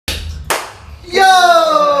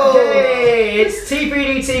Yo! Hey, it's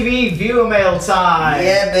Tpd TV Viewer Mail time.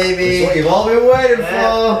 Yeah, baby. That's what you've all been waiting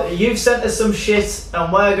for. You've sent us some shit,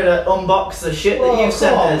 and we're gonna unbox the shit that you've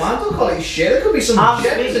sent us. Man, don't call it shit. There could be some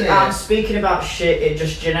gems in I'm here. speaking about shit. It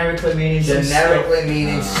just generically means Generically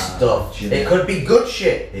meaning stuff. It could be good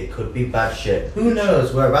shit. It could be bad shit. Who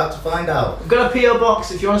knows? We're about to find out. We've got a PO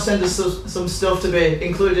box. If you want to send us some stuff to be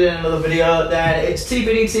included in another video, then it's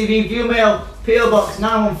Tpd TV Viewer Mail. PO Box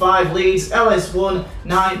 915 Leeds LS1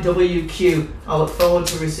 9WQ. I look forward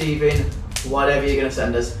to receiving whatever you're gonna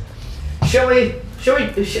send us. Shall we?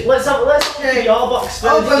 Let's have a look at your box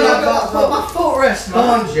first. Oh, but I've got to put my footrest,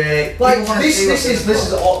 man. Come on, Jake. Like this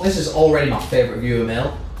is already my favourite viewer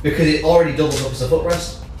mail because it already doubles up as a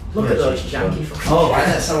footrest. Look at those janky fucking. Oh, right,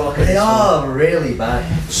 let's have a look at They this are really bad.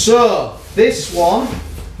 one. So this one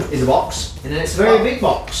is a box, and it's a very big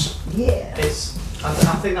box. Yeah. I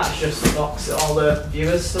think that's just the box that all the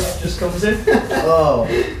viewers stuff just comes in. Oh.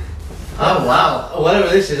 Oh wow. Whatever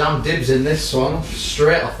this is, I'm dibsing this one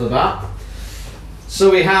straight off the bat.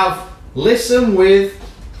 So we have Listen with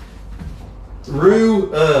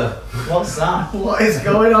Rue. What's that? What is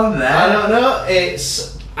going on there? I don't know.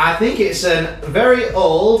 I think it's a very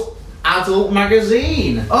old adult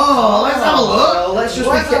magazine. Oh, let's have a look. Well, let's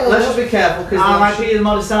just be careful because RIP the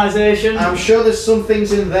modernisation. I'm sure there's some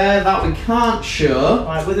things in there that we can't show.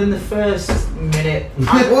 Right, within the first minute.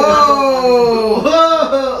 Whoa!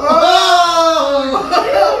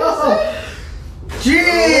 Whoa!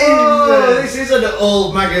 Jesus! Oh, this is an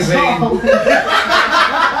old magazine.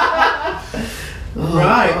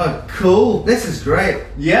 Right. Oh, cool. This is great.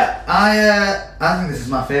 Yeah. I think this is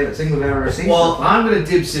my favourite thing we've ever received. Well, I'm going to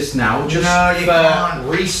dibs this now just No, you for can't.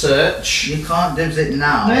 research. You can't dibs it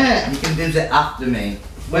now. Yeah. You can dibs it after me.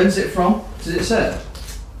 When's it from? Does it say?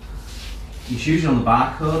 It's usually on the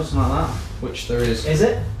barcode or something like that, which there is. Is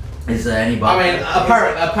it? Is there any I bar? mean,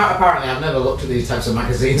 apparently I've never looked at these types of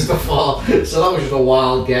magazines before, so that was just a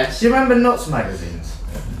wild guess. Do you remember Nuts magazines?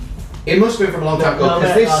 It must have been from a long time ago,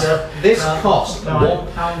 because this cost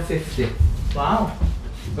 £1.50. Wow.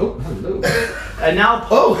 Oh, hello. And now.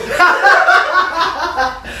 Oh!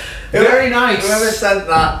 Very nice. Whoever sent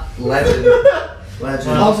that, legend.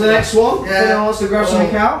 Legend. On to the next one. Yeah. Anyone wants to grab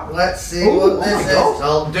something out? Let's see Ooh, what oh this my is. God.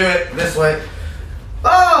 I'll do it this way.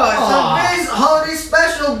 Oh, it's a Viz Holiday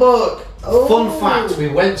Special book. Oh. Fun fact, we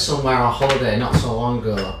went somewhere on holiday not so long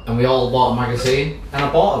ago, and we all bought a magazine, and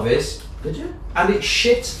I bought a Viz. Did you? And it's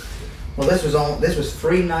shit. Well, this was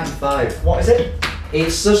 $3.95. What is it?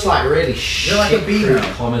 It's just like really shit like a Beano?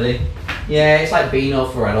 comedy. Yeah, it's like Beano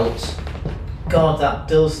for adults. God, that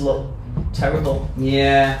does look terrible.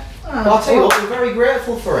 Yeah. But I'll tell you what, we're very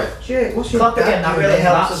grateful for it. Jake, what's your Clap dad again, that doing? really It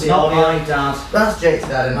helps with with the the audio. audio. My dad. That's Jake's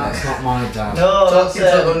dad, isn't That's it? not my dad. No, Talking to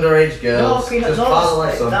underage girls. no, Just father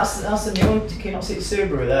like son. that's the new one. Can you not see the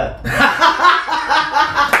Subaru there?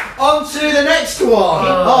 On to the next one.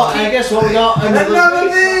 Oh, and guess what we got? Another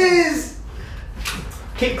Viz!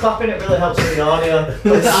 Keep clapping, it really helps with the audio.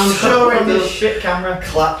 I'm sure on it this does. shit camera.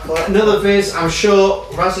 Clap, clap. Another Viz. I'm sure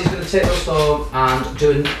Razzy's going to take those home and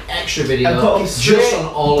do an extra video And put them just on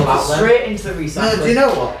all about them. straight into the recycling. No, do you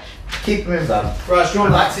know what? Keep them in van. Right, do you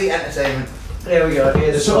want that? Backseat entertainment. There we go.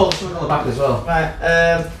 Here's There's something on the back as well.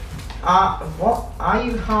 Right. What are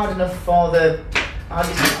you hard enough for the? How do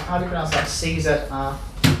you pronounce that? CZR.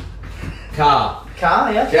 Car.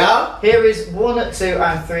 Car, yeah. Yeah? Here is 1, 2,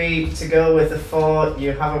 and 3 to go with the 4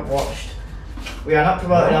 you haven't watched. We are not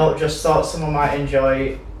promoting out, just thought someone might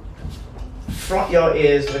enjoy. Front your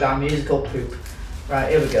ears with our musical poop. Right,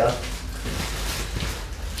 here we go.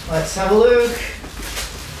 Let's have a look.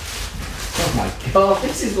 Oh my god,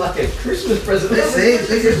 this is like a Christmas present. This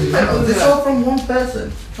is metal. This is all from one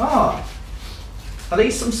person. Oh. Are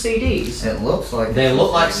these some CDs? It looks like They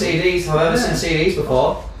look like CDs. I've never seen CDs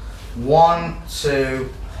before. 1, 2,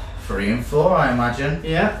 3, and 4, I imagine.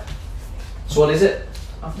 Yeah. So what is it?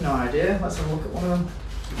 I've no idea. Let's have a look at one of them.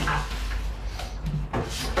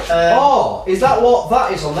 Oh, is that what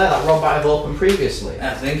that is on there that Rob might have opened previously?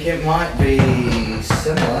 I think it might be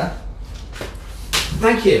similar.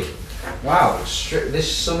 Thank you. Wow,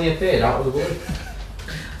 this suddenly appeared out of the blue.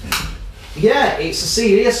 Yeah, it's a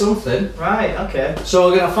CD or something. Right, okay. So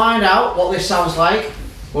we're going to find out what this sounds like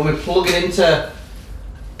when we plug it into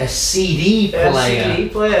a CD player. CD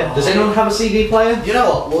player. Does anyone have a CD player? You know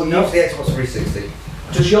what? We'll use the Xbox 360.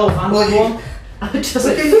 Does your van have one? Does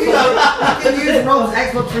We it can use Rob's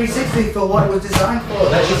Xbox 360 for what it was designed for.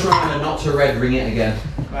 Let's just remember not to red ring it again.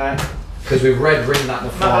 Right. Because we've red ringed that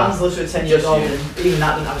before. My van's literally 10 years old and even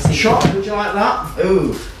that didn't have a CD. Shot, would you like that?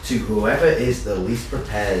 Ooh, to whoever is the least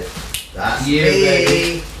prepared. That's You, me.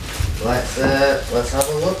 baby. Let's have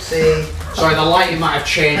a look. See. Sorry, the lighting might have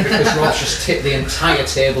changed because Rob's just tipped the entire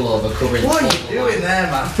table over, covering. What are you doing there,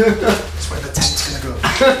 man? That's where the tent's gonna go.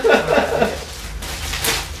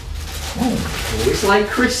 Oh, it's like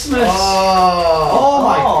Christmas. Oh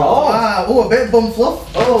my God. Wow. Oh, a bit of bum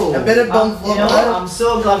fluff. Oh, A bit of bum fluff. You know what? there. I'm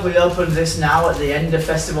so glad we opened this now at the end of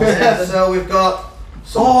festival season. So we've got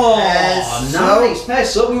some pears nice. soap. Pear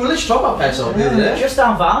soap. We were literally talking about pear soap the other day. Just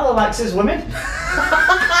how Val likes his women.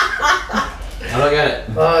 I don't get it.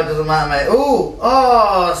 Oh, it doesn't matter, mate. Ooh,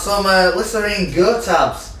 some Listerine Go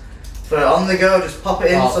tabs for on the go. Just pop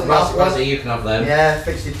it in some mouthwash. You can have them. Yeah,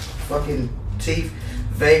 fix your fucking teeth.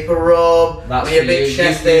 Vapor rub. That's When you're a for bit you.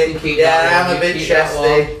 chesty. You can keep Yeah, that I'm one. a bit You keep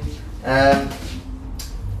that chesty.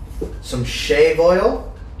 Some shave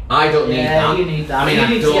oil. I don't need Yeah, that. you need that. I mean, you I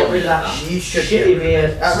need to don't get rid of need that that. You should shitty get rid of beard.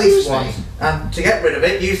 it. At least once. And to get rid of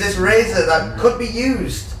it, use this razor that could be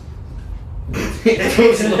used. It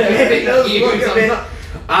does look a It bit does huge. look a bit-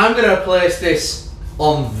 I'm going to place this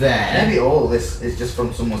on there. Maybe all this is just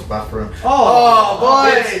from someone's bathroom. Oh,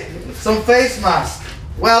 boy! Some face mask.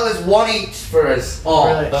 Well, there's one each for us. Oh,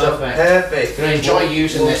 Really? So perfect. perfect. Gonna enjoy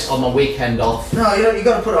using this on my weekend off. No, you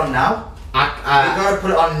got to put it on now. You got to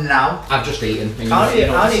put it on now. I've just eaten. and How do you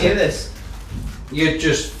know do this? You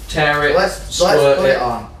just tear it. Let's squirt put it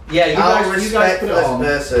on. Yeah, you I'll guys respect put it this on.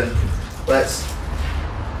 person. Let's.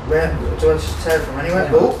 Where do I just tear it from anywhere?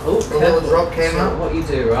 Yeah. Oh, Oh, a little careful. drop came So out. what you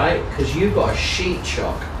do, right? Because you've got a sheet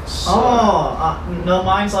shock. So No,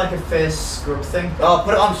 mine's like a face scrub thing. Oh,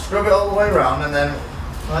 put it on. Scrub it all the way around, and then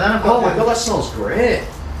Well, then I've oh got my to, god, that smells great.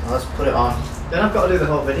 let's put it on. then I've got to do the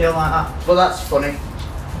whole video like that. But that's funny.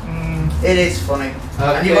 It is funny.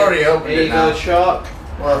 And you've Okay, already opened here it you now. go, shark.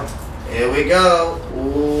 Well, here we go.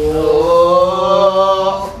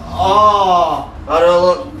 Oh,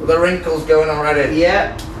 Oh, look, the wrinkles going already.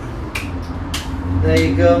 yeah. There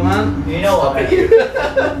you go, man. You know what?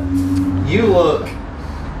 You look.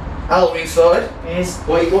 Halloween sorted.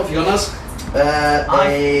 What have you got, Naz?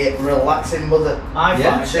 A relaxing mother. I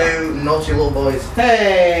Yeah. find Two naughty little boys.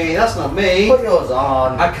 Hey, that's not me. Put yours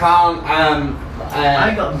on. I can't. I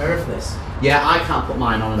ain't got a mirror for this. Yeah, I can't put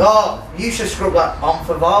mine on. Oh, you should scrub that on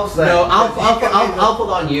for Val's then. No, I'll Because put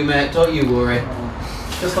that on you, mate. Don't you worry.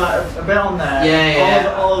 Just like a bit on there.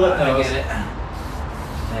 Yeah. All of it. I get it.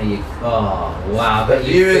 There you go. Oh, wow. the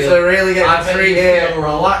viewers are really I getting bet free you here. feel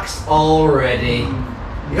relaxed already.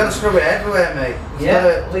 You gotta scrub it everywhere, mate.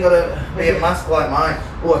 Yeah. You gotta be a mask like mine.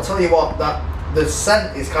 Oh, I tell you what, the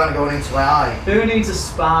scent is kind of going into my eye. Who needs a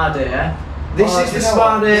spa day? This Oh, is do the you know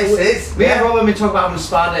spa what? day. This is, Me and yeah. Rob have been talking about having a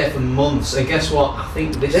spa day for months, and guess what? I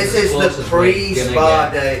think this This is is the the closest we're gonna pre-spa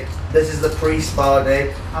get. day. This is the pre-spa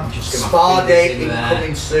day. I'm just gonna Spa day in there.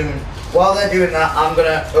 coming soon. While they're doing that, I'm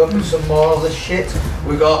gonna open some more of this shit.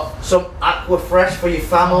 We got some Aqua Fresh for your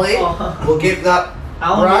family. We'll give that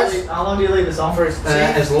How long, Raz how long do you leave this on? for his teeth.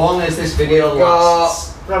 As long as this video We got lasts.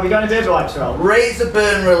 Have we got any day wipes, Rob? razor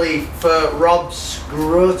burn relief for Rob's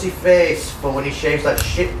scroty face for when he shaves that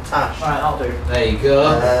shit tash. Right, I'll do. There you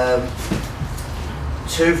go.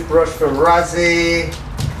 Toothbrush for Razzie.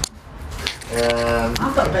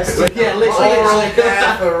 I've got the best Yeah, literally. Oral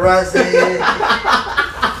care for Razzie.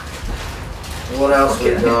 What else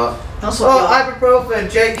we got? That's what Oh, ibuprofen.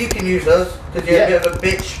 Jake, you can use those because you're Yeah. a bit of a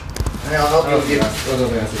bitch. And I'll help you with your-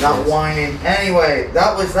 that That whining. Anyway,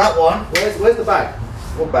 that was that one. Where's the bag?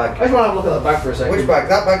 What I bag? just want to have a look at that bag for a second. Which bag?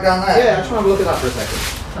 That bag down there? Yeah, I just want to have a look at that for a second.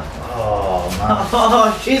 Oh, man.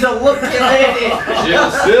 Oh, she's a lucky lady.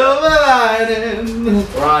 Just silver lining.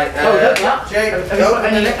 Right, Oh, look at that. Jake, Have you go got for the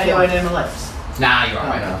any, next anyone one. in the lips? Nah, you're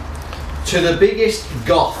alright now. To the biggest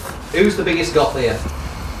goth. Who's the biggest goth here?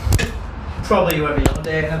 Probably whoever you're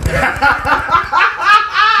dating.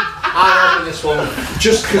 I open this one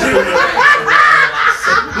just because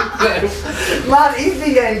Man, he's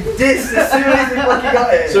been getting dissed as soon as he fucking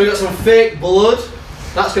got it. So we got some fake blood.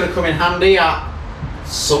 That's going to come in handy at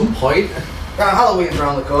some point. Halloween's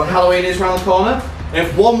around the corner. Halloween is round the corner. And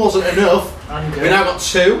if one wasn't enough, we now got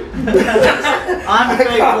two. I'm a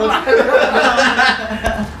fake blood.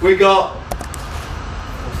 We got.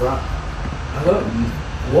 What's that? I don't.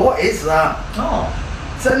 What is that? Oh.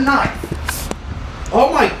 It's a knife.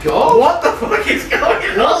 Oh my god! What the fuck is going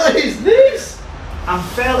on? What is this? I'm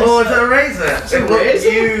fairly Oh, it's a certain. razor. It's a It looked razor?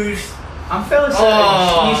 used. I'm fairly certain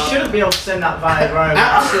Oh. you shouldn't be able to send that vibe right.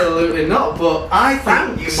 Absolutely not, but I think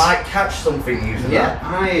thanks. you might catch something using Yeah, that.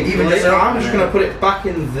 I Even agree. just I'm opening just it. going to put it back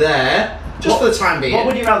in there, just for the time being. What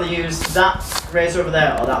would you rather use, that razor over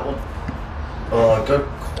there or that one? Oh, good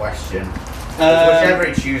question. Whichever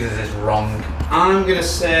he chooses is wrong. I'm going to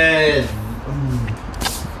say...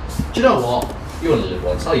 Do you know what? You only live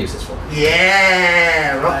once. I'll use this one.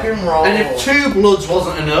 Yeah, rock and roll. And if 2 bloods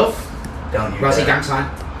wasn't enough, don't you Razzie dare. gang sign.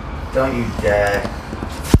 Don't you dare.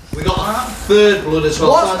 We got a 3rd blood as well.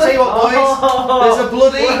 What's So I'll tell you what, boys. There's a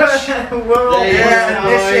blood each. We're all There you go,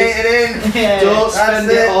 Initiate it in. Yeah. Don't spend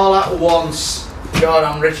That's it it. all at once. God,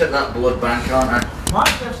 I'm rich at that blood bank, aren't I? Why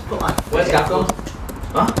do you have to put like... Where's Gav gone?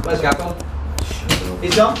 Huh? Where's Gav gone?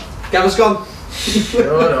 He's gone? Gav has gone. Shut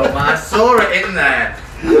up, man. I saw it in there.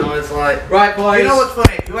 And I was like... Right, boys. You know what's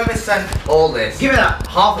funny? Whoever sent all this... Give me that.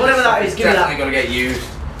 Half of Whatever this that stuff is, give me definitely that. going to get used.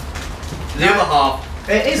 The other half...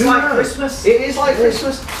 It is Who like knows? Christmas. It is like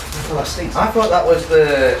Christmas. Oh, that stinks. I thought that was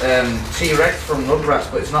the T-Rex from Rugrats,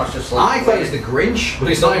 but it's not, just like... I thought it was the Grinch, but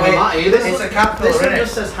it's No, not even wait, that either. It's a caterpillar, This one isn't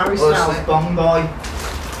just it? says Harry Well, Styles, it's- Bong Boy.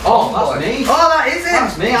 Oh, that's me. Oh, that is him!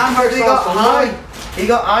 That's me. I'm Harry He got Styles. eye. He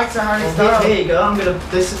got eye to Harry Styles. Here you go. I'm gonna.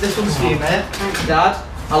 This one's for you, mate. Thanks, Dad.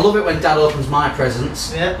 I love it when Dad opens my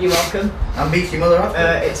presents. Yeah, you're welcome. And beat your mother up.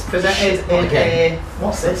 It's presented in Okay. a.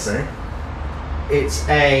 What's this? It's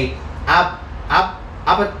a abattoir.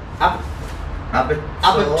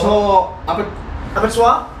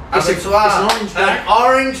 Abattoir. It's an orange bag. An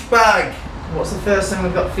orange bag. What's the first thing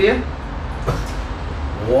we've got for you?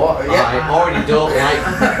 What? Yeah. I already don't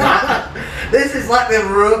like that. This is like the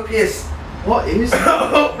ropiest What is?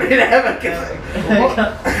 opening ever.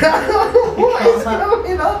 What is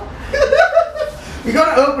going on? You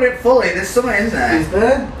gotta open it fully. There's something in there. Is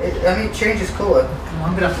there? I mean, it changes colour.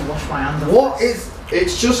 I'm gonna have to wash my hands. What is?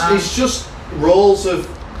 It's just rolls of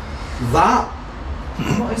that.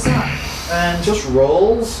 What is that? And Just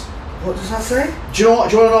rolls. What does that say? Do you know what?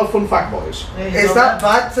 Do you want to know a fun fact, boys? there you Is go, that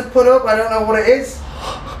man. bad to put up? I don't know what it is.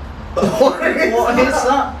 What is What is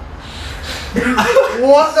that?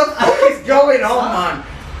 What the fuck is going on, man?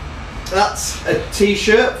 That's a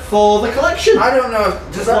T-shirt for the collection. I don't know.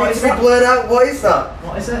 Does that What need is to be that? blurred out? What is that?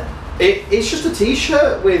 What is it? It's just a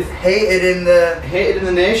T-shirt with Hated in the. "Hated in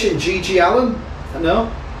the Nation." G.G. Allen.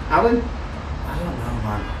 No, Allen. I don't know,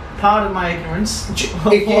 man. Pardon my ignorance. If you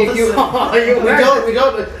we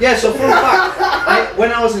don't. Yeah. So fun fact.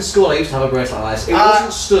 When I was in school, I used to have a bracelet like this. It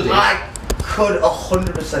wasn't studied. I could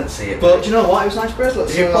 100% see it. But do you know what? It was a nice bracelet.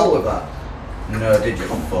 Did you pull with that? No, did you?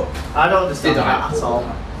 Fuck. I don't understand Did I? that at all.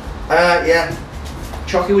 Yeah.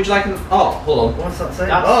 Chalky, would you like an? Oh, hold on. What's that say?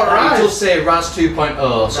 That's- Oh, It right. does say Raz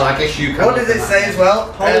 2.0, so I guess you can. What does it say as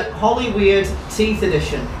well? Holly Weird Teeth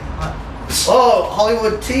Edition. Oh,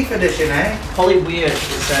 Hollywood Teeth Edition, eh? Holly Weird, it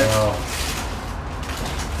says. Oh.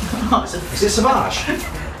 It's a Is it Savage?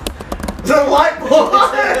 The white board!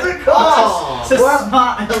 It's a Oh. It's a Well,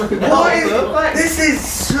 smart element. What is, perfect. this is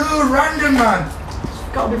so random, man.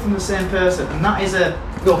 It's got to be from the same person, and that is a.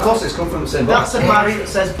 No, of course it's come from the same That's a box. badge that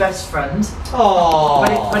says best friend. Oh.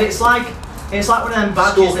 But it's like one of them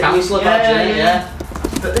badges School that counsellor you, badge, yeah.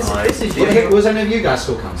 But this is Was genuine. any of you guys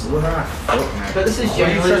school counsellor? But this is Oh,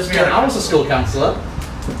 genuinely you just said I was a school counsellor.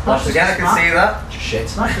 Once again, I can see that. Shit.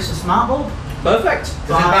 It's not just a smart bulb. Perfect.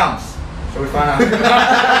 Does it bounce? Shall we find out? I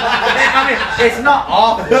mean, it's not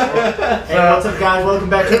awful. Hey, what's up, guys? Welcome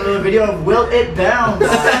back to another video of Will It Bounce?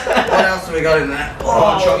 What else have we got in there?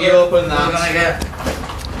 Oh, Chuck, you open What are we gonna that. get?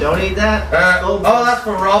 Don't eat that. Oh, that's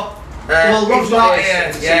for Rob. Well, Rob's he's not not here.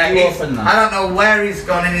 here, so Yeah, you he's- open that. I don't know where he's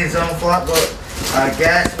gone in his own flat, but I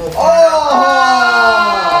guess we'll find Oh!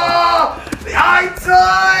 out. The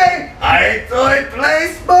iToy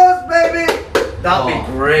Play Sports, baby! That'd be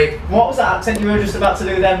great. What was that accent you were just about to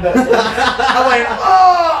do then? But I went,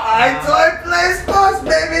 iToy Play Sports,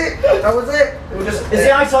 baby! That was it. It was just. is the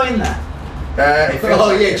iToy in there? It feels Oh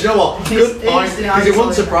like yeah, it. do you know what? He's- Good point. he's the Because it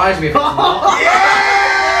wouldn't iToy. surprise me if it's not. Yeah!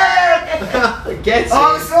 Get it.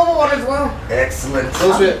 Oh, the silver one as well. Excellent.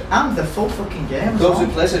 Those with And the full fucking game. as those well.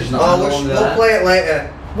 with PlayStation. Oh, we'll play it later.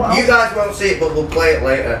 What You else? guys won't see it, but we'll play it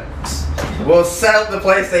later. We'll set up the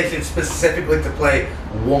PlayStation specifically to play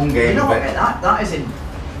one game You know of what? it. That is in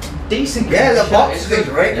decent. Yeah, the condition. box is in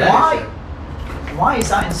great Yeah. condition. Why is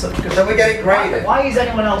that in such good? Shall we get it graded? Why is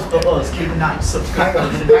anyone else but us keeping that in such good Hang on,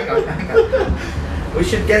 condition? hang on. We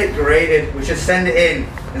should get it graded. We should send it in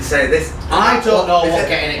and say this. I don't know Is what it-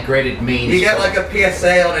 getting it graded means. You get like a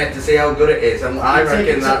PSA on it to see how good it is, and I You take reckon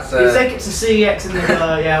it to- that's. You take it to CEX and they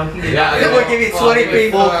go, yeah, we can do Yeah, that. Then we'll give you 20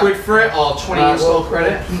 people. 4 quid for it or 20 Right, install we'll-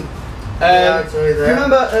 credit. Yeah, I'll Do tell you you that.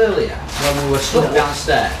 remember earlier when we were stuck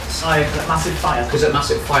downstairs Oh, yeah, that massive fire. because a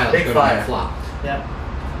massive fire Big was going on fire. the flat? Yeah.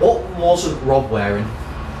 What wasn't Rob wearing?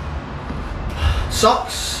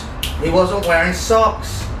 Socks. He wasn't wearing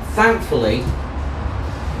socks. Thankfully,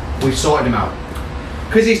 we've sorted him out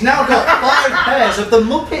because he's now got 5 pairs of the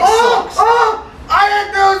Muppet socks. Oh! I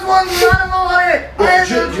had those ones with animal on it. I had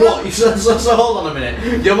Do those you know what? So hold on a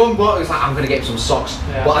minute. Your mum was like, I'm going to get him some socks,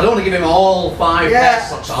 Yeah. but I don't want to give him all 5 pairs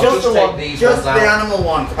of socks. I'll just the take one, these just ones the out. animal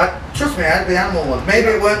ones. Trust me, I had the animal ones. Maybe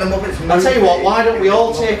it weren't the Muppets movie. I'll tell you what. Why don't we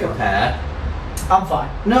all take a pair? I'm fine.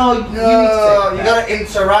 No, you need to take a you pair. got to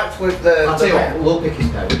interact with the. I'll tell you what. We'll pick his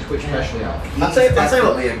pair. Which pair shall we have? He's I'll tell you what.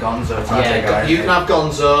 definitely a Gonzo type of guy. You can have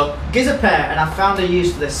Gonzo. Gives a pair, and I found a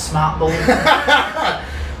use for this smart bulb.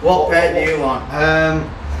 What pair do you want?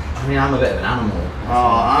 I mean, I'm a bit of an animal. Oh,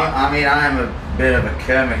 I mean, I'm a bit of a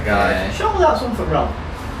Kermit guy. Yeah. Show me that's one for Rob.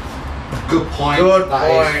 Good point. Good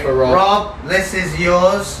That is point. for Rob. Rob, this is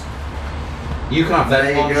yours. You can have them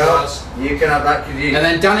There you ones, go. Roz. You can have that. And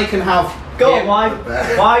then Danny can have. Go him. on,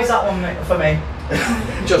 why is that one for me?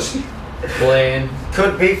 Just plain.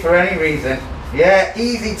 Could be for any reason. Yeah,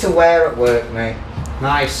 easy to wear at work, mate.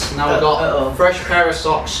 Nice. Now we've got a fresh pair of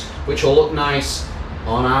socks, which will look nice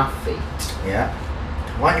on our feet. Yeah.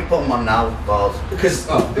 Why don't you put them on now, balls? Because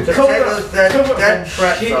Just take those dead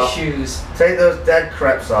creps shit off. shoes. Take those dead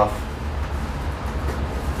creps off.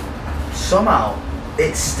 Somehow,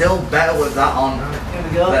 it's still better with that on Here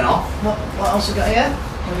we go. than off. What else we got here?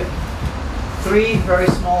 We got 3 very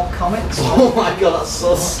small comics. oh my god, that's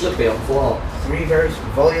so slippy on the floor.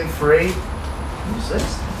 Volume 3. What's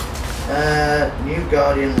this? New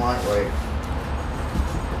Guardian Lightweight.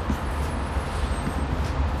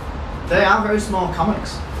 They are very small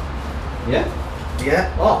comics. Yeah.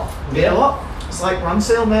 Yeah. Oh. You know what? It's like run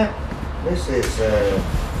sale, mate. This is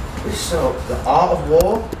so the Art of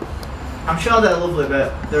War. I'm sure they're lovely,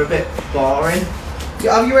 but they're a bit boring.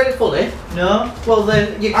 Have you read it fully? No? Well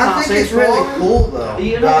then you can't I say think it's really boring. cool though.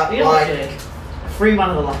 You know, that, what, Jake? Free man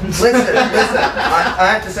of the land. listen.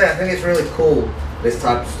 I have to say, I think it's really cool, this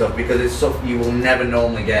type of stuff, because it's stuff you will never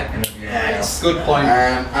normally get in a viewer mail. Yes. Good point.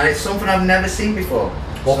 And it's something I've never seen before.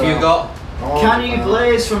 What have you got? Can you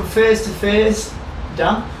blaze from phase to phase?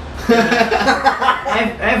 Dan?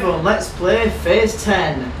 Everyone, let's play phase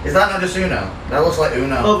 10. Is that not just Uno? That looks like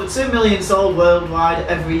Uno. Over 2 million sold worldwide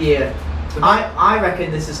every year. I reckon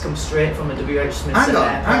this has come straight from a WH Smith. Hang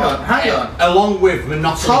on. Along with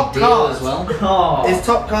Monopoly Top Deal cards. as well. Oh. Is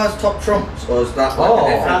Top Cars Top Trumps, or is that like Oh. a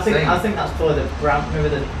different I thing? think that's probably the brand. Maybe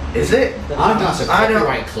the. Is it? the I think that's a I don't-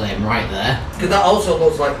 copyright claim right there. Because that also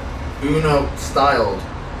looks like Uno styled,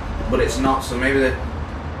 but it's not. So maybe the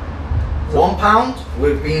 £1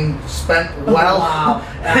 we've been spent well. Wow.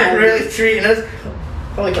 Really treating us.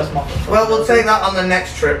 Probably cost more. Well, we'll take that on the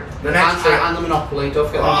next trip. The next trip. And the Monopoly, don't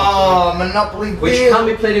forget the Monopoly. Oh, Monopoly Which Deal. can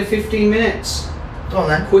be played in 15 minutes. Go on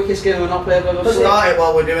then. Quickest game of Monopoly I've ever Let's played. start it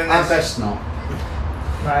while we're doing I this. best not.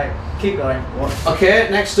 Right, keep going. What? Okay,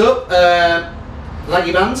 next up,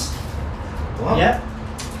 Laggy Bands. What? Yeah.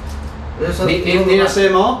 There's a Need I say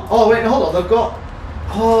more? Oh wait, no, hold on, they've got...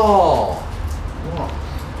 Oh!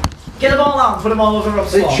 What? Get them all out and put them all over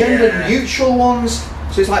Rob's The floor. gender Yeah. neutral ones.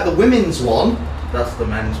 So it's like the women's one. That's the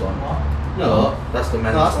men's one. No. That's the No,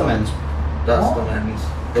 men's that's the one. men's. That's What? the men's.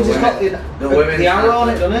 Because it's got the women's the arrow on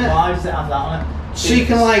it, has doesn't it? Why does it have that on it? So you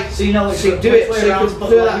can like... So you know which, so you do which it, way so you around can to put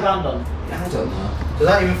do the that. band on. I don't know. Does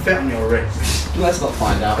that even fit on your wrist? Let's not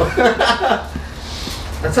find out.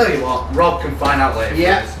 I tell you what, Rob can find out later.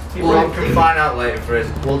 Yeah. For us. Rob can find out later for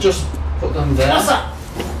us. We'll just put them there. What's that?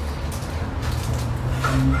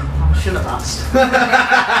 I should have asked.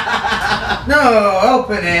 No,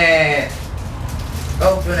 open it.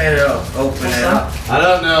 Open it up. Open What's it that? up. I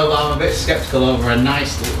don't know, but I'm a bit skeptical over a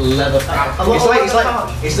nice leather pouch. A little leather like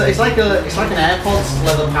pouch? it's like an AirPods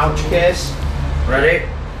leather pouch case. Ready?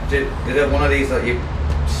 Did it one of these that you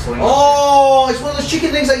sling? Oh, it's one of those chicken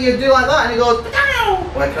things that you do like that, and it goes. "Pow!"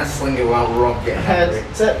 Where can I sling it while Rob getting angry?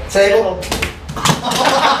 Table.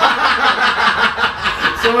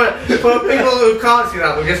 So for people who can't see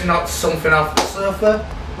that, we just knocked something off the sofa.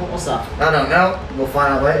 What's that? I don't know. We'll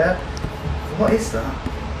find out later. What is that?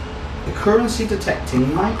 The currency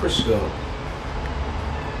detecting microscope.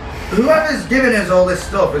 Whoever's giving us all this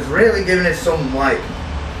stuff is really giving us some like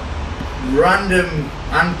random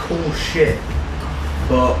and cool shit.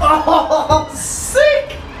 But Oh,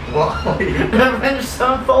 sick! what? Revenge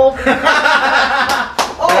Sevenfold.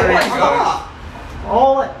 Oh, Very what's good. that?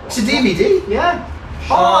 All It's a DVD. yeah.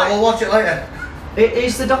 Oh, we'll watch it later. It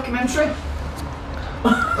is the documentary.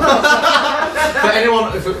 For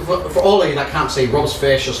anyone, for all of you that can't see, Rob's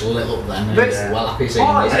face just lit up then. And he's Yeah. well happy seeing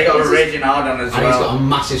Oh, this. And he got a Is it- raging hard on as And he's got a well.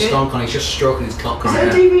 massive stonk on. He's just stroking his cock. Is Yeah. it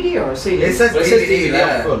a DVD or a CD? It says Well, it says DVD DVD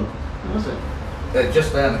there. up front. Was it?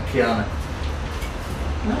 Just there on the piano.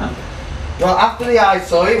 No. Well, after the eye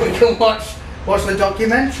toy, we can watch the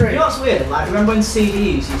documentary. You know what's weird? Like, remember when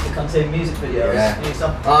CDs used to contain music videos? Yeah. And you used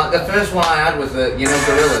to- The first one I had was the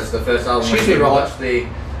Gorillaz, the first album. Excuse we me, Rob. watched the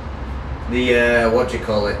what do you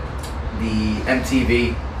call it? the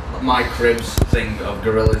MTV My Cribs thing of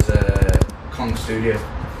Gorilla's Kong Studio.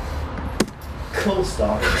 Cool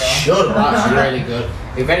story. Shut up, that's really good.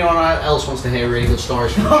 If anyone else wants to hear really good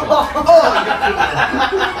stories from the shop.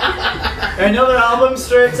 Another album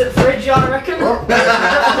straight to the fridge, I reckon.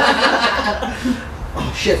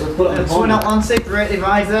 Oh shit, let's put it on the Twin Atlantic, Great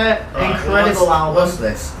Divide there. Incredible album. What's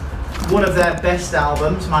this? One of their best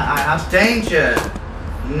albums, might I add. Danger.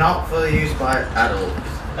 Not for use by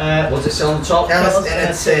adults. What's it say on the top? Tell us in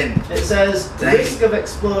a tin. It says, Dang. risk of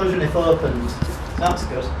explosion if opened. That's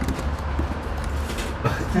good.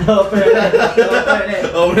 Open it.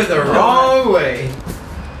 Open it the wrong way.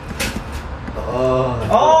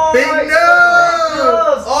 Oh. Big right,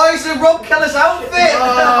 nose! Oh, it's a Rob Keller's outfit!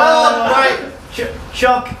 Oh. Right.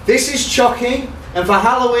 Chuck. This is Chucky, and for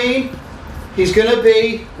Halloween, he's gonna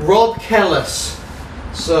be Rob Kellis.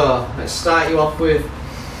 So, let's start you off with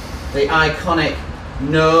the iconic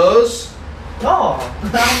nose. Oh,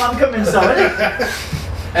 I'm coming, sorry.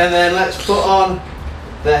 And then let's put on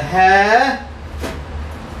the hair.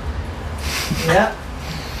 Yeah.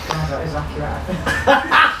 Oh, that is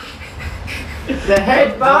accurate. The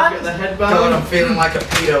headband. The headband. God, I'm feeling like a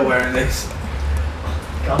pedo wearing this.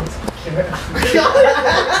 God, it's accurate.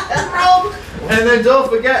 Rob. And then don't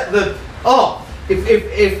forget the. Oh,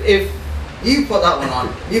 if You put that one on.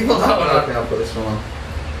 You put that one okay, on. I'll put this one on.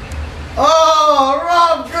 Oh,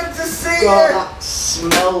 Rob, good to see God, you. that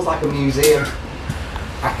smells like a museum.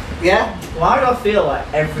 Yeah. Why do I feel like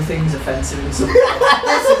everything's offensive in some way?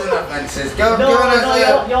 This isn't offensive. Go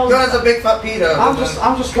as a big fat pedo. I'm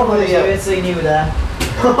just trying to. Weird seeing you there.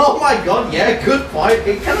 Oh my god, yeah, good point.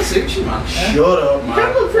 It kind of suits you, man. Shut up, You kind of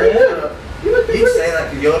man. look pretty good. You look You pretty say that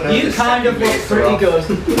because your nose You is kind of second look biggest pretty Rob.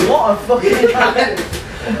 good. What a fucking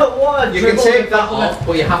what a You can dribble take of that compliment. off,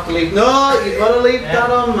 but you have to leave. No, you've got to leave Yeah. that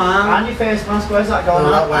on, man. And your face mask, where's that going?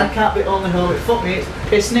 Oh, that I way. can't be only home. Fuck me, it's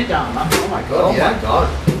pissing it down, man. Oh my god, Oh yeah. my god.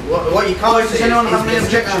 What you can't Does see anyone is have any this-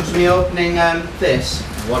 objections to me opening this?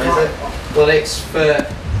 What is it? Well, it's for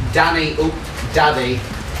Danny, Daddy.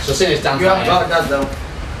 So seeing as Dan's You haven't not got that though. here.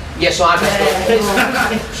 Yeah, so I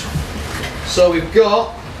messed up. So we've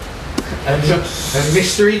got a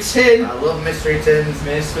mystery tin. I love mystery tins.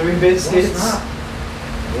 Mystery What's biscuits. that?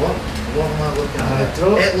 What am I looking I at?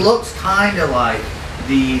 don't- It looks kind of like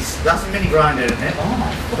these. That's a mini grinder, isn't it? Oh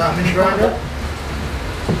my Is that a mini grinder?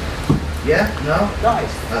 Yeah? No? That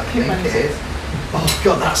is I fucking think it mental. is. Oh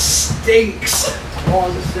god, that stinks. What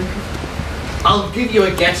is it stinking? I'll give you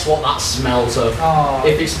a guess what that smells of. Oh,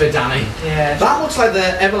 If it's for Danny. yeah. That looks like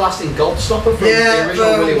the everlasting gobstopper from Yeah, the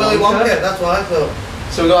original Willy Wonka. That's what I thought.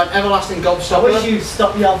 So we've got an everlasting I gobstopper. wish you'd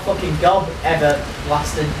stop your fucking gob ever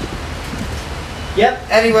lasting. Yep.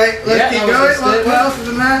 Anyway, let's Yeah, keep that was going. a statement. What else is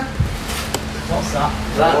in there? What's that?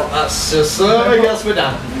 That's just something else for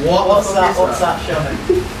Dan. What's the fuck that? is What's that? Show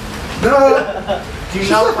me. No. Do you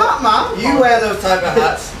know hat, man. You wear those type of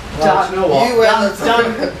hats. Well, do you know what? You wear those type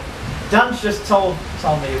of Dan's just told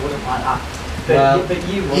me you wouldn't like that. But, Well, but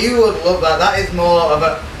you would. You would love that. That is more of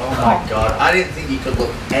a. Oh my god! I didn't think you could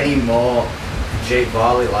look any more Jake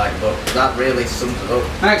Varley like, but that really sums it up.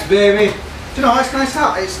 Thanks, baby. Do you know, it's a nice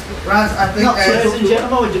hat. It's Raz, I think. Ladies and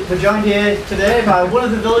gentlemen, we're joined here today by one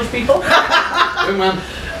of the village people. good, man.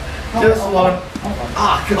 Just one.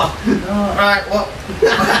 Ah, God. Right, what?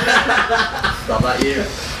 Stop that, you.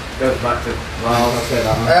 Goes back to. Well, I'll say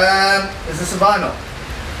that, man. Is this a vinyl?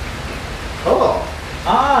 Oh.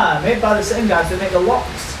 Made by the same guys that make the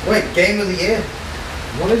locks. Wait, game of the year.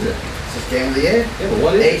 What is it? Is this game of the year? Yeah, but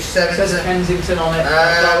what is it? It says H7. Kensington on it.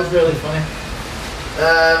 That was really funny.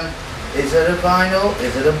 Is it a vinyl?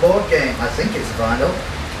 Is it a board game? I think it's vinyl.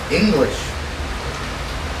 English.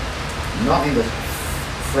 Not English.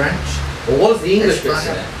 French. Well, what does the English It's bit fine.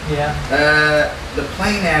 say? Yeah. The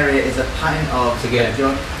playing area is a pint of. It's a game.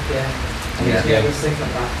 John. Yeah. Yeah. Yeah. Just think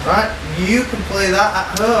like that. Right, you can play that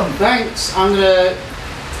at home. Thanks. I'm gonna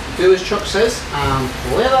do as Chuck says and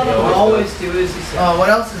play that Yeah, on. Always do as you say. Oh, what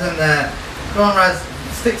else is in there? Come on, Raz.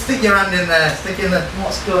 Stick your hand in there. Stick in the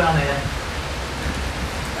What's going on here?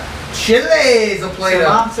 chilies. I'll play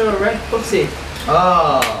that. Tomato red putty.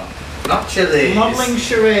 Oh, not chilies. Modelling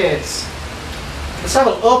charades. Let's have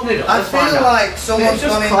a open it up. I Let's find feel out. like someone's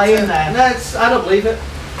There's just gone clay into. in there. No, it's, I don't believe it.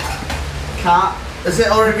 Can't. Has it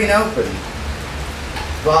already been opened?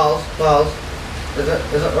 Balls. Has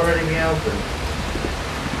it already been opened?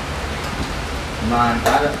 Man,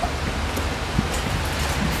 I don't.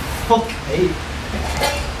 Fuck me.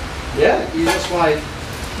 Yeah, you just like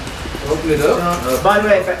open it up. By the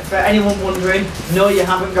way, for anyone wondering, no, you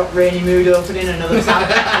haven't got Rainy Mood opening another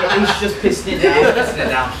tab. He's just pissing it down. Pissing it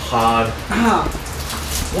down hard. Ah,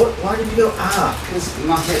 What? Why did you go because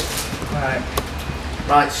my hip. Right.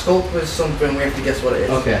 Right, sculpt was something we have to guess what it is.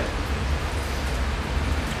 Okay.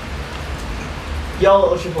 Your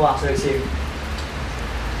little triple R, so it's you.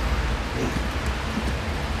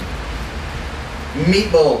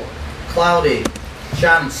 Meatball, cloudy,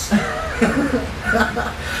 chance.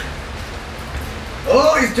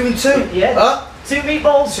 Oh, he's doing two. Yeah. Oh, 2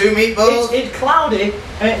 meatballs. 2 meatballs. It's cloudy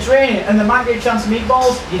and it's raining, and there might be a chance of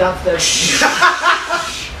meatballs. You'd have to.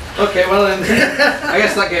 Okay, well then, I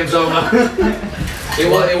guess that game's over.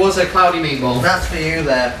 It was a cloudy meatball. That's for you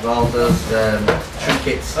there, for all those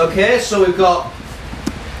trinkets. Okay, so we've got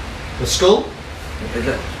the skull. Is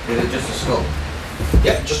it just a skull?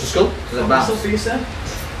 Yep, just a skull. Does it What's bounce? up for you, sir?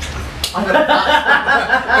 I'm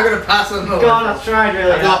gonna pass on the Go on, I've tried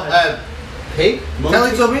really. I've got pig. Monkey.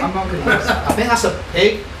 Teletubby? I'm not good at I think that's a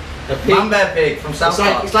pig. A pig. Man Bear Pig from South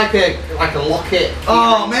Park. It's like a locket.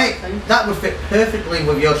 Oh mate, that would fit perfectly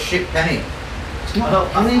with your shit penny. It's not a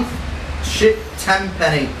penny. Shit 10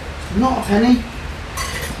 penny. Not a penny.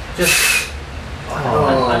 Just.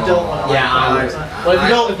 I don't want to. Yeah,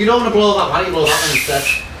 well, if you don't want to blow that, why don't you blow that one instead?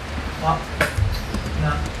 What?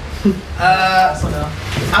 No.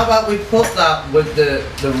 How No. about we put that with the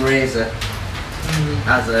razor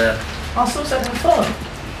as a. I'll still set my phone.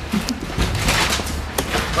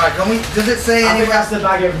 Right, can we? Does it say I think anywhere? that's the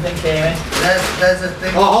bag everything came in. There's a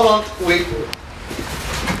thing. Oh, hold on. Wait.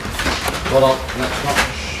 Hold on. Let's not.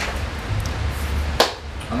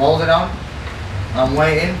 I'm holding on. I'm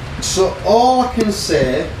waiting. So all I can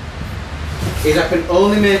say is I can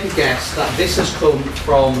only make a guess that this has come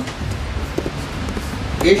from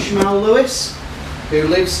Ishmael Lewis, who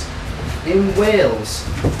lives in Wales.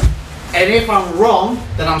 And if I'm wrong,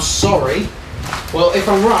 then I'm sorry. Well, if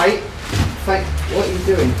I'm right, what are you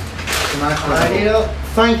doing?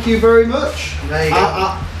 Thank you very much. There you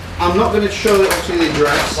go. I'm not going to show it to the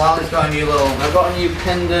address. Well, it's got a new little I've got a new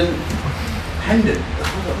pendant. pendant.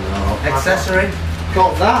 I don't know. Accessory.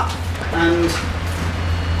 Got that, and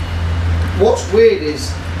what's weird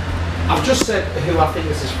is I've just said who I think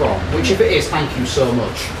this is from, which if it is, thank you so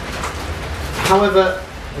much. However,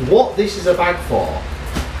 what this is a bag for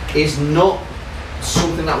is not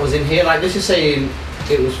something that was in here. Like this is saying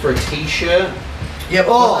it was for a t-shirt. Yeah,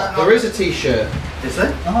 but Oh, there is a t-shirt. Is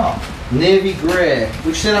there? Oh. Navy grey. Would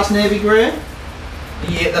you say that's navy grey?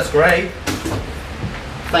 Yeah, that's great.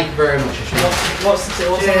 Thank you very much, Ishmael. What's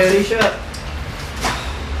on the t-shirt?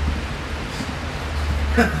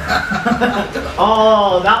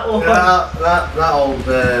 Oh, that one. That old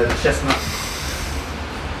chestnut.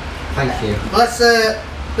 Thank you. Let's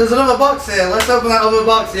there's another box here. Let's open that other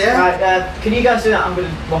box, yeah? Right, can you guys do that? I'm going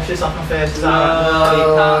to wash this off my face. Is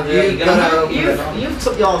that You've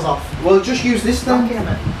took yours off. Well, just use this then. Damn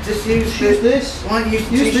it. Just use this. Why don't you use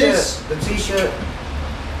the Use t-shirt? this. The t-shirt.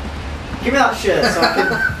 Give me that shirt so I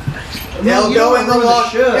can. It'll go in the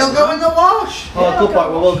wash. It'll go in the wash. Oh, Yeah, good go.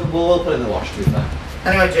 point. We'll put it in the wash, to be fair.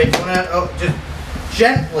 Anyway, James, I'm gonna just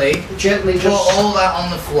gently Gently put all that on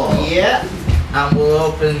the floor. Yeah. And we'll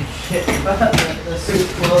open The suit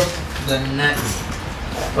clothes. the next.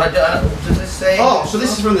 Right, does this say? Oh, so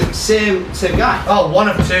this is from the same guy. Oh, one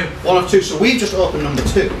of two. One of two. So we've just opened number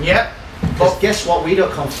 2. Yep. But guess what? We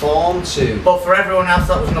don't conform to. But for everyone else,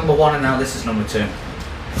 that was number 1, and now this is number 2.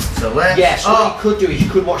 So let's. Yes. What you could do is you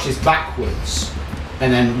could watch this backwards,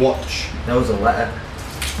 and then watch. There was a letter.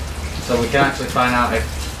 So we can actually find out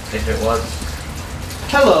if it was.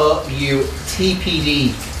 Hello, you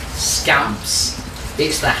TPD scamps.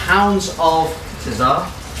 It's the Hounds of Cesar.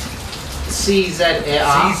 CZAR.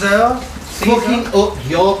 Caesar. Fucking up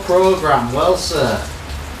your programme, well sir.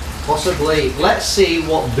 Possibly. Let's see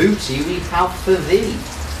what booty we have for thee.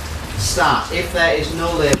 Start. If there is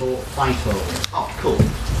no label, fight over. Oh, cool.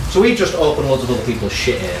 So we've just opened loads of other people's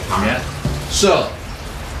shit here, apparently. Yeah. So,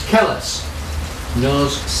 Kellis,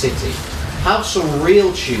 Nose City. Have some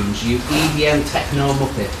real tunes, you EDM techno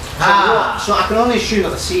muppet. So I can only assume that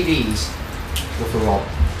the CDs were for Rob.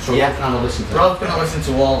 So Yeah. Rob can have a listen to them. Rob's gonna listen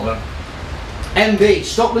to all of them. MB,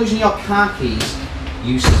 stop losing your car keys,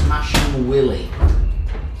 you smashing Willie.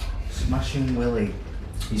 Smashing Willie.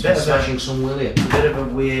 He's Bit been of a- smashing some Willie. Bit of a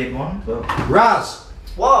weird one, but. Raz,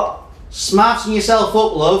 What? smarten yourself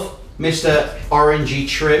up, love, Mr. Orangey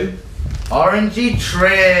Trim. Orangey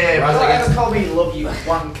trim. Raz Don't against. ever call me love, you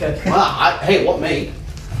wanker. Well, hey, what me?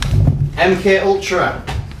 MK Ultra.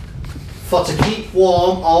 For to keep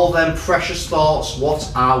warm all them precious thoughts what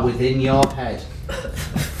are within your head.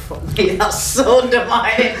 Hey, that's so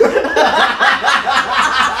undermining.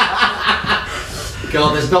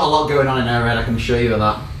 God, there's not a lot going on in her head, I can assure you of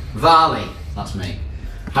that. Varley, that's me.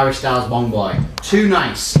 Harry Styles Bong Boy. Too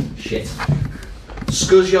nice. Shit.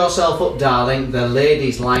 Scuzz yourself up, darling. The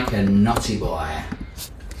ladies like a naughty boy.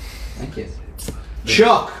 Thank you.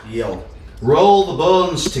 Chuck. Yo. Roll the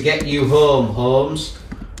bones to get you home, Holmes.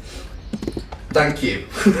 Thank you.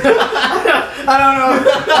 I don't know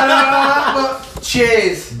that, but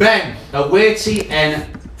cheers. Ben, a weighty and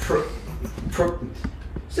do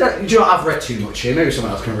you know, I've read too much here. Maybe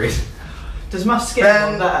someone else can read. Does my skin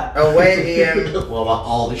Ben, on that? away Well, about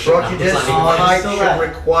all the shit. prejudice happens, still should there.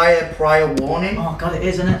 require prior warning. Oh god, it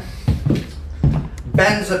is, isn't it?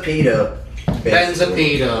 Ben's a pedo. Ben's a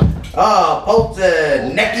pedo. Ah,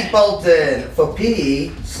 Bolton, Necky Bolton. For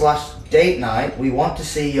PE/date night, we want to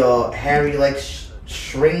see your hairy legs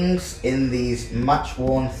strings in these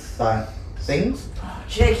match-worn things.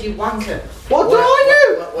 Jake, you wanker. What do I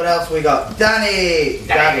do? What else we got? Danny.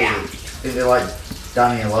 Daddy. I think they like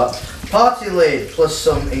Danny a lot. Party lid plus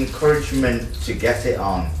some encouragement to get it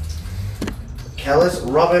on. Kellis,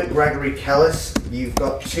 Robert Gregory Kellis, you've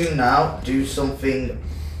got 2 now. Do something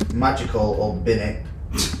magical or bin it.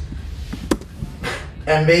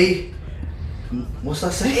 MB, what's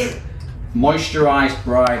that saying? Moisturised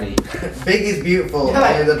Bridie. Big is beautiful,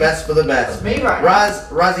 Yeah. only the best for the best. That's me right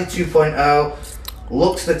Razzie 2.0,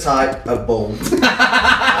 looks the type of bull.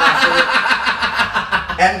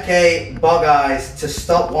 MK, bog eyes, to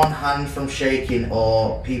stop one hand from shaking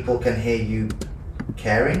or people can hear you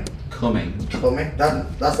caring. Coming. Coming?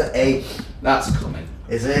 That's the A, That's coming.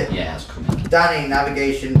 is it? Yeah, it's coming. Danny,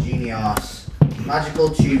 navigation genius. Magical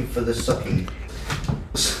tube for the sucking.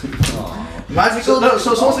 Magical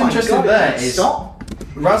So what's interesting there is Stop.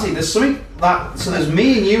 Razzie, there's something that so there's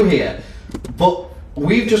me and you here, but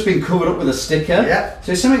we've just been covered up with a sticker. Yeah.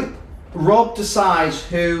 So it's something Rob decides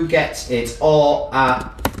who gets it, or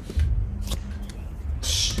a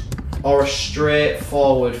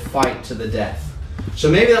straightforward fight to the death. So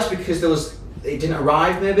maybe that's because it didn't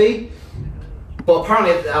arrive, maybe. But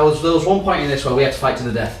apparently there was one point in this where we had to fight to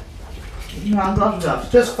the death. No, I'm glad we have.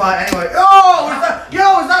 Just fight anyway.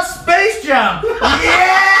 Oh, is that Space Jam?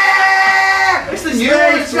 Yeah! It's the new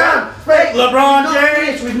Space Jam. LeBron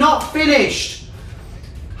James. We've not finished.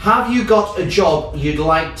 Have you got a job you'd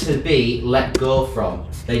like to be let go from?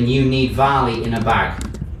 Then you need Varley in a bag.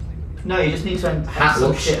 No, you just need to Hat have some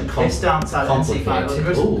looks shit and piss down to NC500.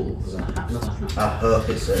 complicated. Ooh, there's a hat. I hope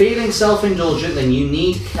it's it. Feeling self-indulgent, then you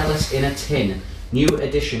need Kellis in a tin. New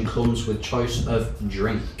edition comes with choice of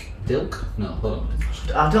drink. Dilk? No, hold on.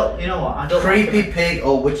 I don't, you know what? I don't Creepy like it. pig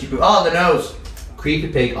or witchy poo. Oh, the nose. Creepy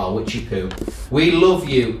pig or witchy poo. We love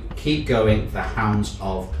you. Keep going. The Hounds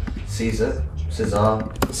of Caesar.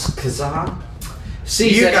 Kazar.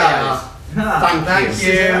 You guys. Thank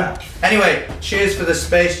you. Anyway, cheers for the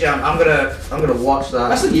Space Jam. I'm gonna watch that.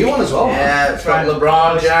 That's a new one as well. Yeah, it's got Right.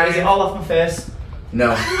 LeBron Is it James. all off my face?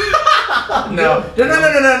 No. No. No.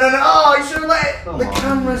 Oh, you should have let Come the on.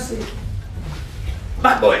 camera see.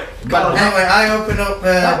 Bad boy. Bad boy. Anyway, I open up.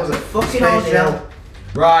 That was a fucking Space ordeal. Jam.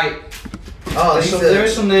 Right. Oh, these There are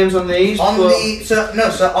is some names on these. on but the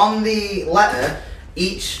so on the letter,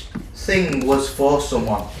 each thing was for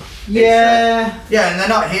someone. yeah. Yeah, and they're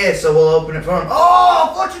not here, so we'll open it for them.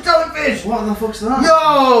 Oh, fortune telling fish! What the fuck's that?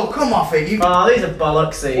 Yo, come off it. You, Oh, these are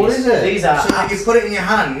bollocks. These. What is it? These are. so that you put it in your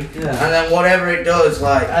hand, Yeah. and then whatever it does,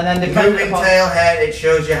 like And then depending moving upon- tail head, it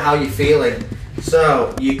shows you how you're feeling.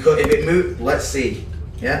 So you could, if it moves, let's see.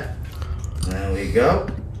 Yeah, there we go.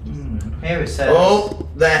 Here it says. Oh,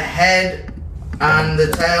 the head and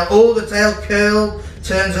the tail. Oh, the tail curl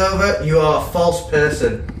turns over. You are a false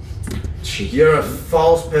person. You're a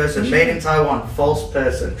false person. Made in Taiwan. False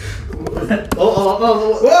person.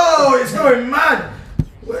 Whoa, it's going mad.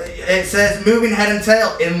 It says moving head and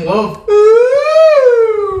tail in love.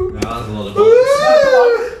 Ooh. No, that's a lot of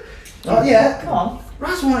Oh yeah. Come on.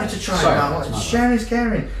 Raz wanted to try Sorry, it that's out. my Sharing is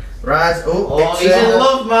caring. Raz, Oh, it's he's in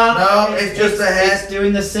love, man. No, it's just the It's head.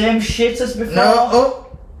 doing the same shit as before. No, oh.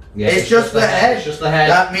 Yeah, It's just the head. It's just the head.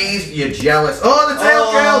 That means you're jealous. Oh, the tail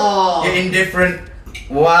Oh. curl. You're indifferent.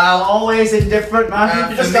 Wow. Always indifferent, man. And You're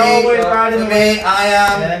for just me, always riding for the me, I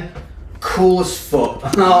am Yeah. cool as fuck.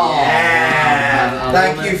 Oh, Yeah. man, I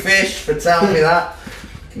Thank love you, it. Fish, for telling me that.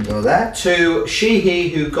 Can go there. To he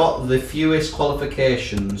who got the fewest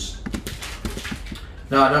qualifications.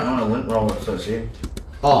 No, I don't own a lint roller, so it's you.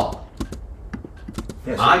 Oh,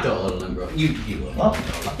 Yes. I don't own a limber. You will. What?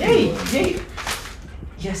 Yay, yay.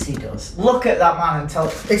 Yes, he does. Look at that man and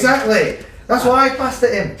tell. Exactly. That's why I passed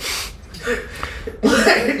it in.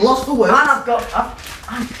 Lost for words. Man, I've got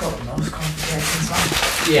those qualifications, man.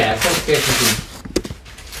 Yeah, qualifications.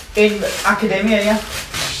 In academia, yeah.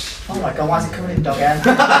 Oh my god, why is it coming in dog end?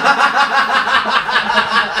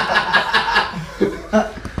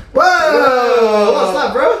 Whoa! What's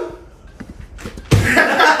that, bro?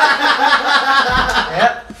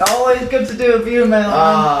 Always good to do a viewer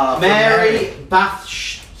mail. Mary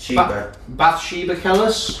Bathsheba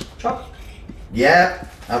Kellis. Yeah,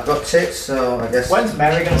 I've got tits, so I guess. When's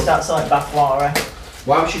Mary going to start selling bath water?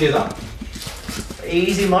 Why would she do that?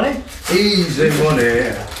 Easy money. Easy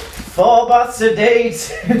money. 4 baths a day,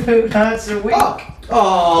 2 nights a week.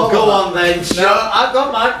 Oh, go on then. No, I've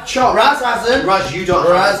got my chop. Raz hasn't. Raz, you don't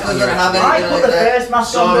Raz have doesn't have I anything put like the that. face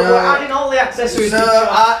mask on, but we're adding all the accessories.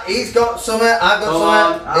 So, he's got something, I've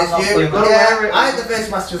got something. It's you. You've got to wear it. I had the face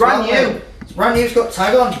mask as Brand well. new. It's brand new, it's got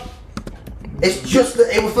tag on. It's just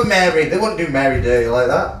that it was for Mary. They wouldn't do Mary dirty like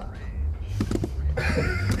that.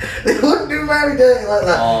 They wouldn't do Mary dirty like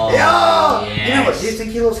that. Oh, yes. You know what? yes. Do you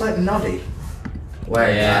think he looks like Noddy?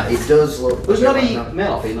 Wearing that. He does look. Was a bit Noddy like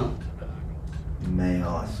male or female? male,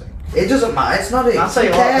 I think. It doesn't matter. It's Noddy. I'll tell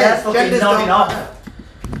you Who what, cares? they're fucking Genders nodding don't off. matter.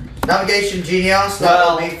 Navigation genius. That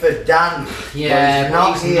Well, will be for Dan. Yeah,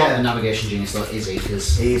 but he's not the navigation genius, though, is he?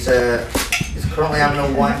 Because He's currently having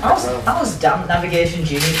a wife. That was damn navigation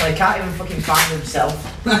genius. Like, he can't even fucking find himself.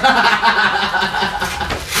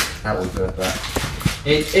 That was good. That.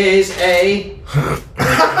 it is a.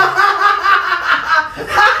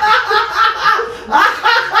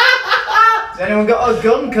 Has anyone got a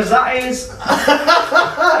gun? Because that is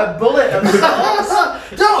a bullet of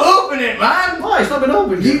sorts. Don't open it, man. Why? It's not been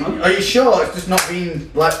opened yet, man. Are you sure it's just not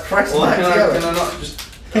been like pressed Well, back can together? I not just?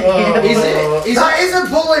 Is that is a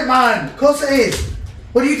bullet, man. Of course it is.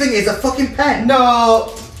 What do you think? It's a fucking pen?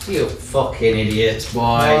 No, you fucking idiot, boy.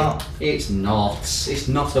 What? It's not. It's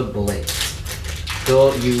not a bullet.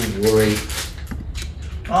 Don't you worry.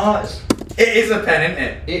 Oh, It is a pen, isn't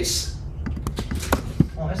it? It's.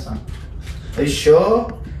 what is that? Are you sure?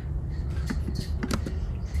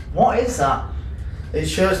 What is that? Are you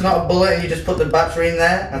sure it's not a bullet and you just put the battery in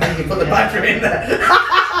there? I think you put the battery in there.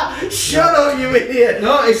 Shut up, you idiot!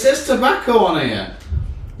 No, it says tobacco on here.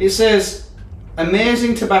 It says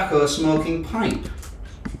amazing tobacco smoking pipe.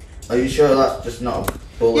 Are you sure that's just not a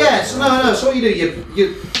bullet? Yes, no. So what you do,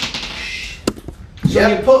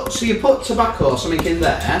 you put tobacco or something in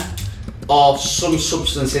there, or some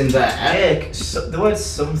substance in there. Jake, the word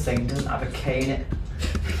something doesn't have a K in it.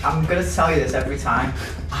 I'm gonna tell you this every time.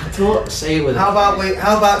 I don't say it with. How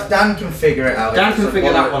about Dan can figure it out? Dan can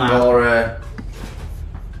figure that one out. Or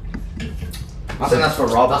I think that's for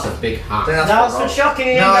Rob. That's a big hat. That's for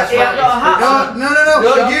shocking. No, it's He ain't got a hat on. No,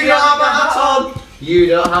 No, you you don't don't have have a hat on. You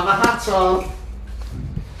don't have a hat on.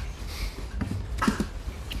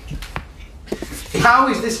 How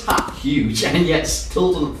is this hat huge and yet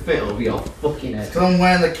still doesn't fit over your fucking head? Because I'm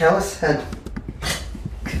wearing the Kellis head.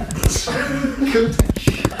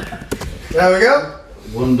 There we go.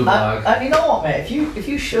 Wonderbag. And you know what, mate? If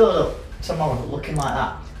you showed up tomorrow looking like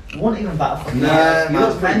that, you wouldn't even bat a fucking Nah, eye. You man,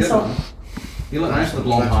 look mental. You look nice with the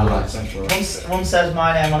blonde highlights. One says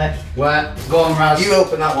my name on it. Where? Go on, Raz. You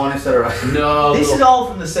open that one instead of Raz. No. This go. is all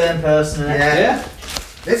from the same person, isn't it? Yeah.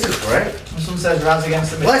 This is great. And some says Raz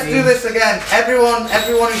against the machine. Let's do this again. Everyone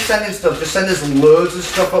who's sending stuff, just send us loads of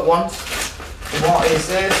stuff at once. What is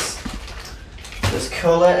this? There's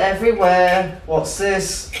colour everywhere. What's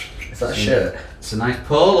this? Is that a shirt? It's a nice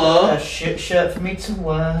polo. A shit shirt for me to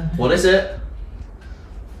wear. What is it?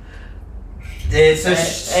 It's a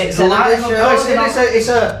It's a an item of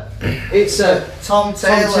It's a Tom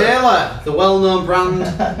Taylor. Tom Taylor, the well-known brand.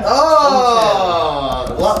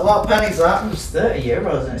 Oh, what penny's that? It's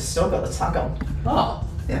 €30 and it's still got the tag on. Oh.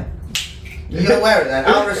 Yeah. You gotta wear it then.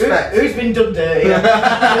 Out of respect. Who's been done dirty? The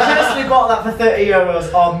person who bought that for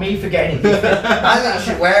 €30 or me for getting it. I think you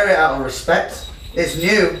should wear it out of respect. It's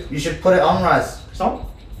new. You should put it on, Raz.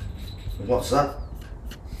 Stop. What's that?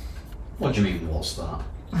 What do you mean, what's that?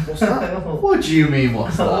 What's that? What do you mean,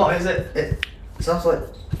 what's that? What is it? It sounds like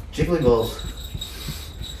jiggly balls.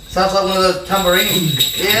 Sounds like one of those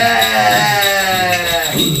tambourines.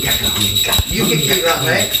 Yeah! You can keep that,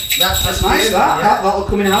 mate. That's Nice, good. that. Yeah. That'll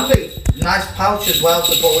come in handy. Nice pouch as well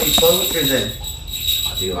to put all your toiletries in.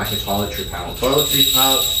 I do like a toiletry pouch. Toiletry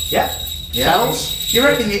pouch. Yeah. Yeah. Towels? You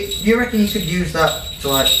reckon you could use that to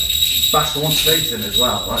like bash someone's face in as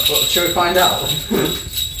well? Like, What, shall we find out?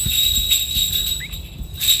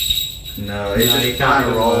 no, you can't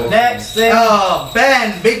do roll. it. Next thing. Oh,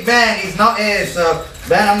 Ben, Big Ben, he's not here, so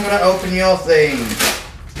Ben, I'm gonna open your thing.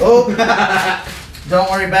 Oh, don't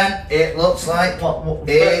worry, Ben. It looks like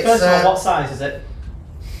it's, First of all, what size is it?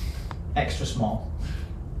 Extra small.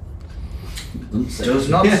 does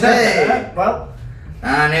not say, Well,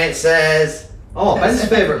 and it says Oh, Ben's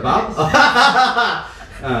favourite bat.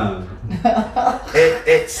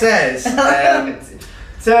 it says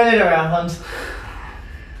turn it around.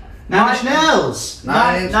 9 Inch Nails.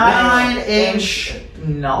 9 inch. 9 inch.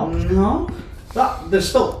 No. No. There's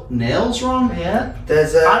still nails wrong. Yeah.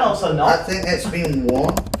 There's a. And also not. I think it's been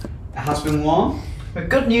worn. It has been worn. But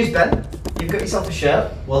good news, Ben. You've got yourself a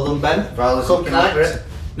shirt. Well done, Ben. Val's Come looking after collect. it.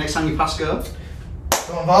 Next time you pass go.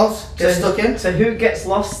 Come on, Vals. Get stuck in. So who gets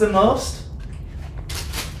lost the most?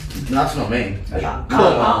 That's not me. Come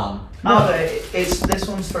on. No, it's this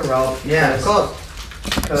one's for Rob. Yeah, of course.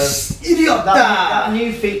 Because Idiot! that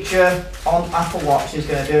new feature on Apple Watch is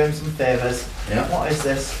going to do him some favours. Yeah. What is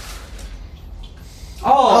this?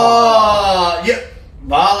 Oh, yeah.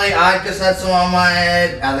 Barley, I just had some on my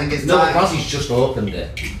head. I think it's No, time. Rozzie's just opened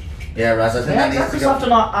it. Yeah, Raz, I think Yeah, that needs to exactly. go. After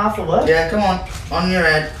not half a word. Yeah, come on. On your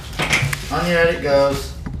head. On your head it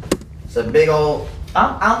goes. It's a big old.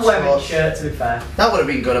 I'm wearing a Swatch. shirt, to be fair. That would have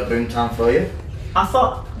been good at Boomtown for you. I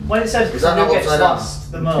thought when it says Is that not who gets upside down?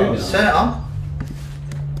 lost the most. Turn it on.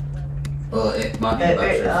 Oh, it might be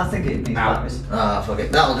batteries. I think it needs batteries. Ah, fuck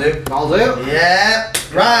it. That'll do. I'll do. Yeah.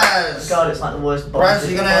 Raz. God, it's like the worst Raz,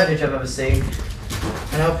 you gonna- bondage I've ever seen.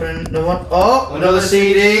 And open the one. Oh, Another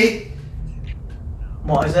CD.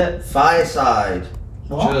 What is it? Fireside.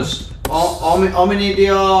 What? Just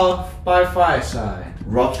Omnidio by Fireside.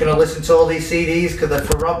 Rob's gonna listen to all these CDs because they're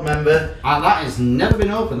for Rob, member. And that has never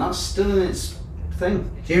been opened. That's still in its thing.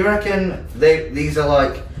 Do you reckon these are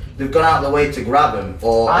like they've gone out of the way to grab them,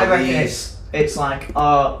 or I are reckon these it's like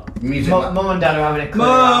music? mum and dad are having a clear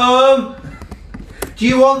out. Mum, do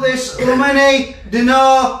you want this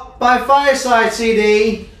Omnidio by Fireside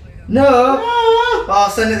CD? No. No. I'll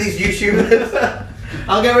send it these YouTubers.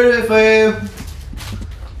 I'll get rid of it for you.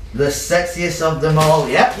 The sexiest of them all.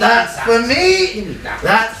 Yep, that's for me.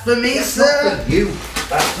 That's for me, sir. You.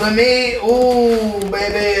 That's for me. Ooh,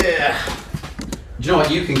 baby. Do you know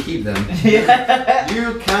what? You can keep them. Yeah.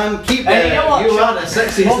 You can keep And them. you know what, You Sean? are the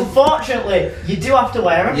sexiest. Unfortunately, you do have to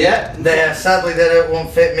wear them. Yeah. Sadly, they won't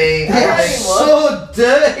fit me. Yeah, I it think- So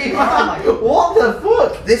dirty, Oh my man. God. What the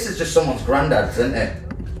fuck? This is just someone's granddad's, isn't it?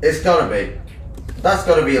 It's gotta be. That's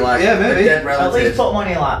gotta be like Yeah, maybe. a dead At relative. least put them on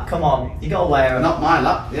your lap. Come on, you gotta wear them. Not my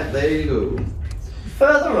lap. Yeah, there you go.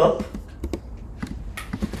 Further up.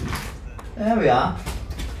 There we are.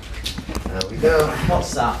 There we go.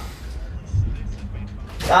 What's that?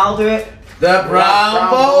 I'll do it. The brown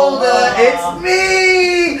boulder. It's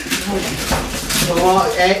me. Come on,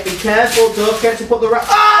 be careful. Don't forget to put the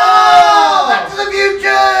Oh! Back to the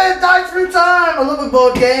Future. Die Through Time. I love a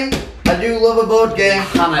board game. I do love a board game.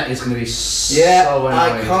 Hannah is going to be so Yeah, annoyed.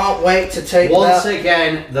 I can't wait to take Once that.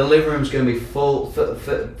 again, the living room's going to be full.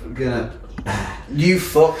 Gonna. You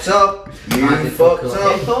fucked up. You I did fucked fuck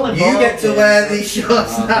up. It's only You board get to games. wear these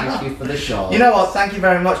shorts Oh, now. thank you for the shot. You know what? Thank you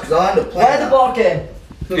very much because I'll end up playing. Wear the board game.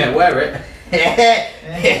 Yeah, wear it.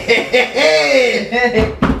 There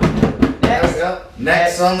we Next. go.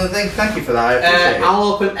 Next on the thing. Thank you for that. I appreciate it. I'll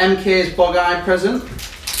open MK's Bog Eye present. It'd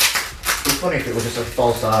be funny if it was just a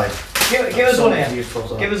false eye. Give us one Someone here. used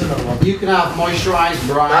false eye. Give us another one. You can have moisturised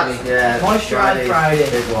bride. That's, yeah. Moisturised Friday.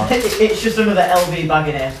 Big one. It's just another LV bag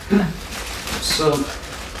in here. Some.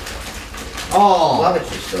 Oh,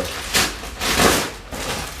 Lavatory stuff.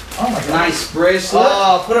 Oh my god. nice bracelet.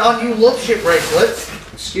 Oh, put it on. You love shit bracelets.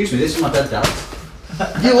 Excuse me, this is my dead dad.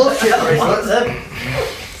 You love shit What's bracelets. it?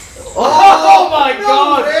 Oh my no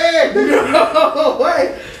god! way. No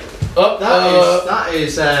way! That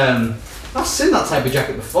is I've seen that type of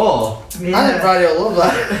jacket before. I think Friday will love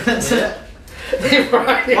that. Yeah.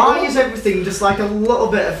 Friday Why will- is everything just like a little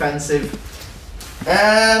bit offensive?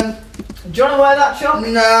 Um, Do you want to wear that,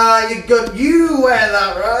 Sean? nah, you good. You wear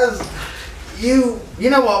that, Raz. You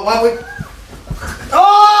know what? Why we?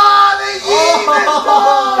 Oh, the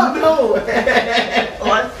Oh, Yeezus!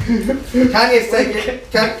 What? Kanye's taking.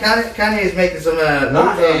 Kanye's making some moves That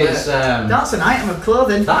on is there. That's an item of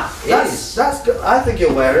clothing. That's good. I think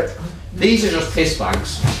you'll wear it. These are just piss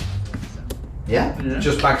bags. Yeah.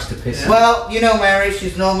 Just bags to piss in. Well, you know Mary,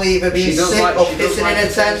 she's normally either being She does sick like- or she does pissing like in a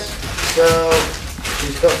to tent. piss. So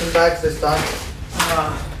she's got some bags this time.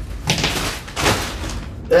 Ah.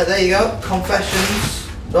 There you go. Confessions.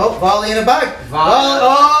 Oh, Varley in a bag. Varley.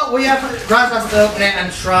 Oh, we have. Raz has to open it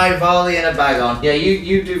and try Varley in a bag on. Yeah,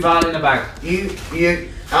 you do Val in a bag.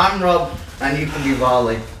 I'm Rob, and you can do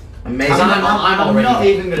Varley. Amazing. I'm I'm already- not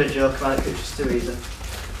even going to joke about it, it's just too easy.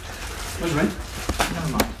 What do you mean?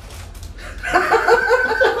 Never mind.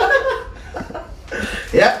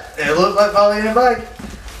 Yep, it looks like Varley in a bag.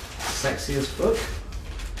 Sexy as fuck.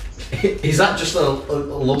 Is that just a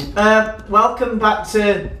lump? Welcome back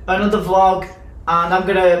to another vlog, and I'm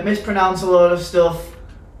going to mispronounce a load of stuff.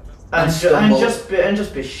 And stumble. just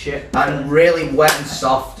be shit. And really wet and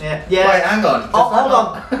soft. Yeah. Wait, hang on.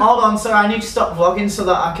 Hold on. Sorry, I need to stop vlogging so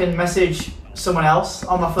that I can message someone else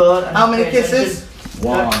on my phone. And How just many pay attention. kisses?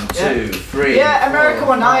 1, 2, 3. Yeah, America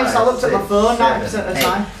were nice. I 5, looked at my 6, phone 90% 7, of the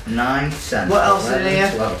time. 8, 9, 10. What else is in 11,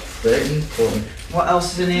 here? 12, 13, 14. What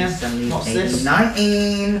else is in here? 17, What's 18, this?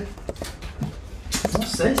 19.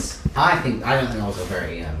 What's this? I don't think that was a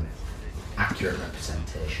very accurate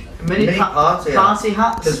representation of Mini party party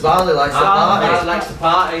hats. Because Varley likes to party. Varley likes to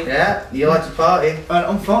party. Yeah, you like to party. And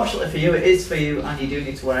unfortunately for you, it is for you, and you do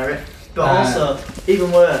need to wear it. But also,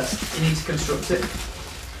 even worse, you need to construct it.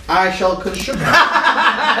 I shall construct it.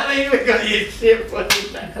 I even got your shit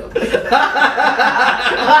fucking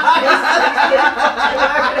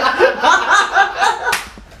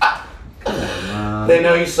They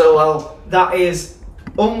know you so well. That is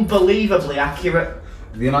unbelievably accurate.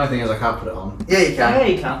 The annoying thing is I can't put it on. Yeah, you can. Yeah,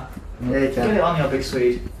 you can. Yeah, you Get can. it on your big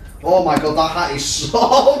Swede. Oh my god, that hat is so.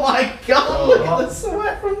 Oh my god, Oh, look what? at the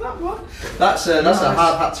sweat from that one. That's a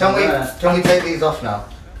hard hat to wear. Can we take these off now?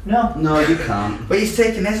 No. No, you can't. But he's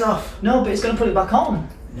taking his off. No, but he's going to put it back on.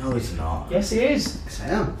 No, he's not. Yes, he is. Yes, I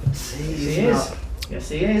am. See, Yes, he's he is. not. Yes,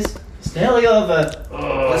 he is. It's nearly over.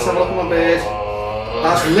 Let's have a look at my beard.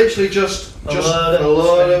 That's literally just A a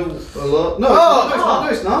load load. No, Oh, it's not. No,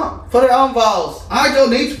 it's not. Put it on, Vals. I don't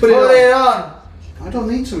need to put Put it it on. on. I don't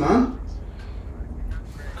need to, man.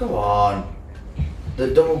 Go on. The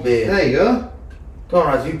double beard. There you go. Go on,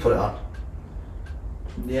 Raz, you put it on.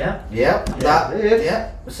 Yeah. Yep, that. beard.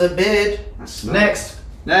 Yeah, it's a beard. That's smart. Next.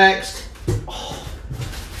 Next.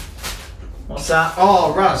 What's that?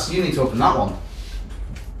 Oh, Raz, you need to open that one.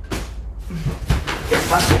 Get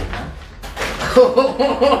past it, man.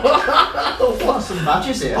 What's some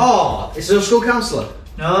badges here? Oh, it's a school counsellor.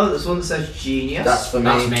 No, there's one that says genius. That's for me.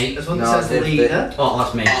 That's me. There's one that No, says it's leader. Oh,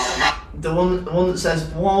 that's me. The one that says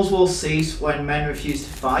wars will cease when men refuse to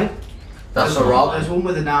fight. That's There's a Rob. There's one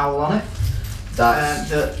with an owl on it. That's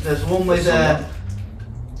There's one with someone.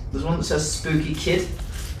 there's one that says spooky kid.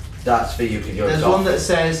 That's for you because you're a There's dog. one that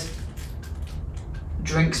says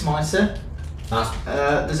drinks monitor. That's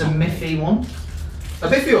There's a Miffy one. a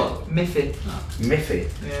Biffy one. Miffy. Miffy.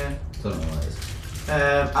 Yeah. Don't know what it is.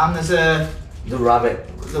 And there's The rabbit.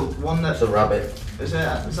 the one that It's a rabbit. is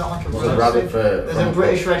that like a It's a rabbit for. There's a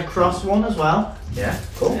British Red Cross one as well. Yeah,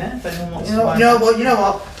 cool. Yeah, if anyone wants You to know, buy you know what? You know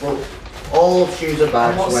what? Well, all shoes are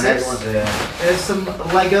bags And what's when this? everyone's here. There's some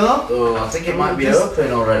Lego. Oh, I think it might be This-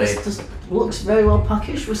 open already. This just looks very well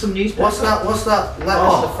packaged with some newspaper. What's that? What's that letter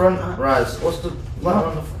Oh. on the front, Raz? What's the letter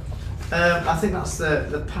on the front? I think that's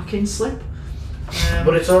the packing slip.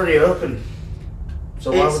 But it's already open.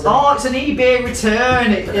 So why would It's an eBay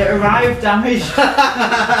return. It arrived damaged. So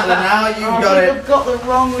now you've got it. I've got the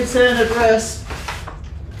wrong return address.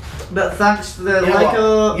 But thanks for the You know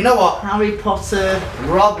Lego. what? You know what? Harry Potter.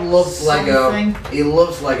 Rob loves Lego. Something. He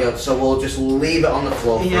loves Lego, so we'll just leave it on the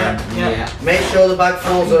floor for Yeah, him. yeah. Make sure the bag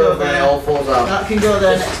falls You can go over and it there. all falls out. That can go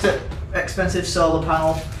there next to expensive solar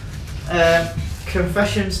panel.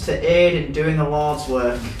 Confessions to aid in doing the Lord's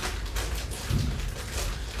work.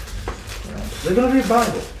 They're gonna be a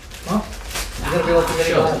Bible. What? They're gonna be like a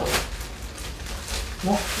mini Bible.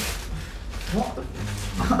 What?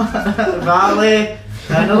 Valley.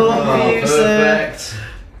 Another one for you, sir. Perfect.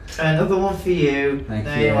 Another one for you. Thank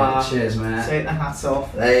there you. you are. Cheers, mate. Take the hat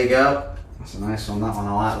off. There you go. That's a nice one. That one,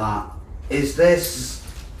 I like that. Is this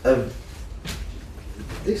a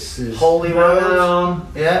This is. holy Right rose?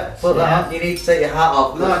 on. Yeah, put that Yeah. on. You need to take your hat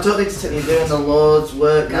off. No, I don't need to take. You're doing the Lord's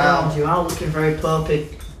work Now now. you are looking very popey.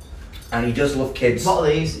 And he does love kids What are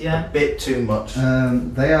these? a Yeah. bit too much.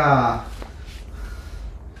 They are.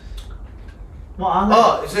 What are they?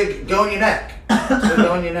 Oh, so go on your neck. So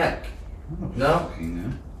go on your neck. No?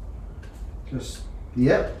 Just.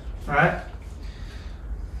 Yep. Right.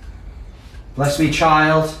 Bless me,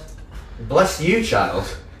 child. Bless you, child.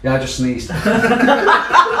 Yeah, I just sneezed. Oh,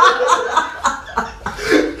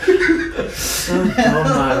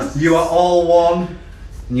 man. You are all one,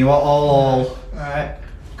 and you are all. Right.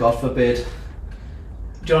 God forbid.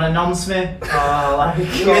 Do you want to nonce me? Oh, like.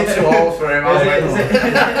 You're too old for him, aren't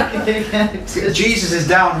you? Jesus is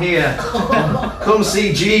down here. Come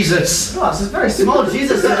see Jesus. Oh, this is very small.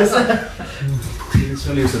 Jesus is. It's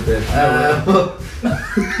only a bit.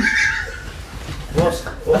 What's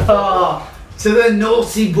Oh, to the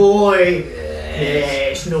naughty boy.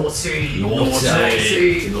 Yes, naughty.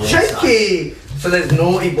 Naughty. cheeky? So there's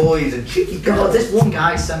naughty boys and cheeky God, girls. this one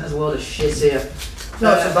guy sent us a load of shit here.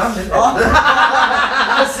 No, it's a band, isn't it?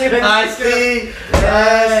 I see what I he's see.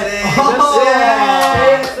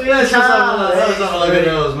 Oh, Let's have a look at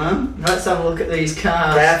those, man. Let's have a look at these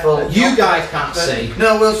cards. Careful. You guys can't see.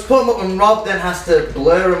 No, we'll just put them up and Rob then has to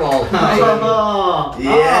blur them all. Oh,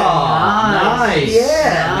 Yeah.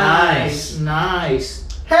 nice. Nice. Yeah. Nice.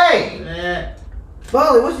 Hey!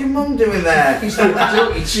 Barley, what's your mum doing there? You stole the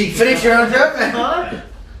joke, you cheeky. Finish your own joke, man. Huh?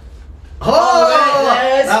 Oh,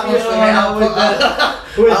 there's that was for me.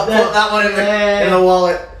 I'll put that one in the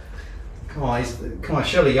wallet. Come on, come on,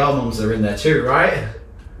 surely your mums are in there too, right?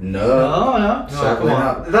 No. No, no. Oh, Sadly come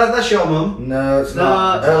on. not. That's your mum. No, it's No,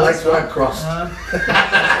 not. Her no, legs it's not. weren't crossed.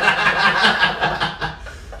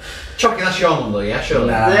 Chucky, that's your mum though, yeah? Surely.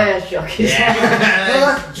 Nah. There's Jockey. No,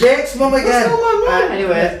 that's Jake's mum again.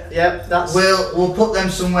 Anyway, yep, that's. We'll put them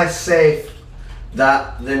somewhere safe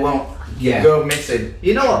that they won't go missing.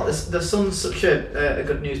 You know what? The Sun's such a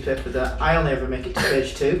good newspaper that I only ever make it to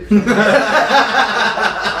page 2.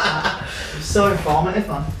 It's so informative,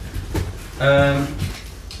 man.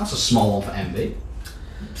 That's a small one for MB.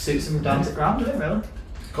 Suits him down to the ground, doesn't it, really?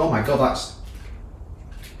 Oh my god, that's...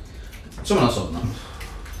 Someone else open that.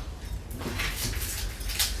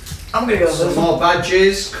 I'm gonna go with Some this more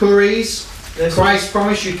badges, curries. This Christ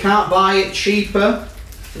promise you can't buy it cheaper.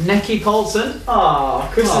 Necky Paulson. Oh,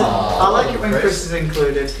 Chris. I like it when Chris is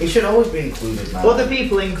included. He should always be included, man. Other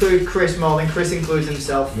people include Chris more than Chris includes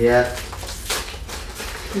himself. Yeah.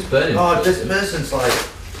 Who's burning? Oh, this person's like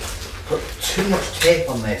put too much tape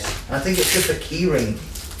on this. And I think it's just a key ring.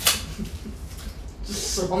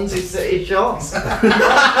 Just Swansea City shorts. Do you know I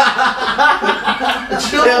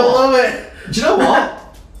what? love it. Do you know what?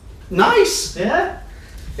 Nice. Yeah.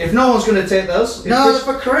 If no one's going to take those. No, they're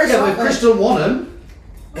for Chris. Yeah, but aren't if they? Chris doesn't want them.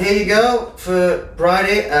 Here you go for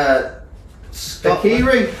Bridie. The Scotland. key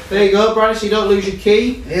ring. There you go, Brandon, so you don't lose your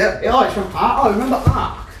key. Yep. Oh, it's from Ark. Oh, remember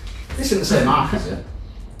Ark? This isn't the same Ark, is it?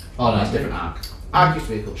 Oh, no, it's different Ark. Ark used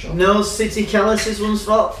to be a cool shop. No City Kellis is one's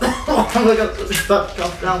fault. Oh my god, put this back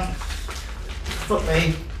off now. Fuck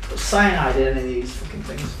me. Put cyanide in any of these fucking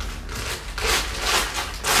things.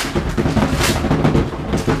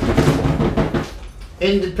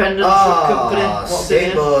 Independent company. What's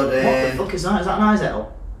it in? What the fuck is that? Is that an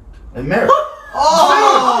iZettle? A mirror.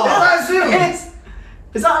 Oh! Is that a Zoom?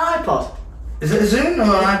 Is that an iPod? Is it a Zoom or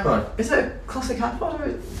an iPod? Is it a classic iPod? Or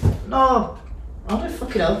no. How do I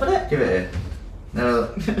fucking open it? Give it here. No.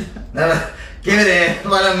 No. Give it here.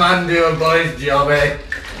 Let a man do a boy's job, eh?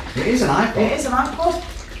 It is an iPod. It is an iPod.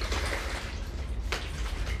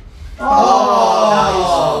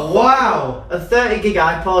 Oh, wow. A 30 gig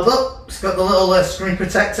iPod. Look, it's got the little screen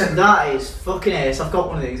protector. That is fucking ace. I've got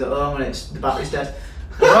one of these at home and the battery's dead.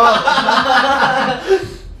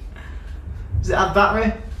 Does it have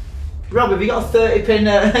battery? Rob, have you got a 30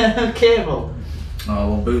 pin cable? Oh,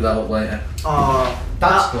 we'll boot that up later. Oh,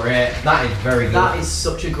 That's great. That is very good. that is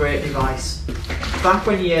such a great device. Back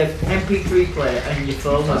when your MP3 player and your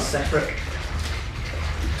phone was separate.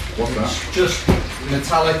 What's that? Just A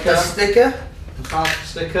Metallica. sticker? Metallica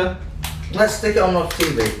sticker. Let's stick it on our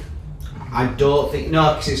TV. I don't think...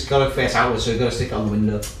 No, because it's got to face outwards, so we've got to stick it on the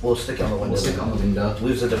window. We'll stick it on the window. We'll stick it on the window.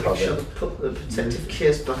 Lose the Should deposit. have put the protective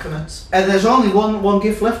case back on it. And there's only one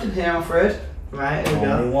gift left in here, I'm afraid. Right, here we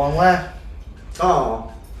Only go. one left.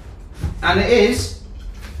 Oh. And it is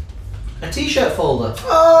a t-shirt folder.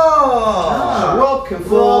 Oh! Rob can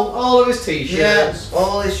fold all of his t-shirts. Yes,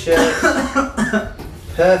 all his shirts.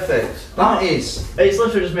 Perfect. That is, It's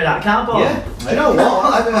literally just made out of cardboard. yeah. Do you know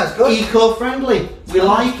what? I think that's good. Eco-friendly. We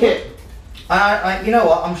like it. You know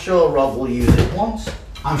what? I'm sure Rob will use it once.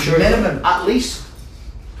 I'm sure Minimum. at least.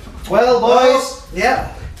 Well, boys.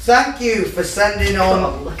 Yeah. Thank you for sending on.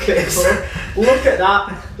 Oh, look at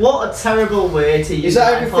that. What a terrible way to use Is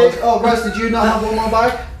that an everything? iPod. Oh, Raz, did you not have one more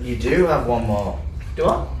bag? You do have one more. Do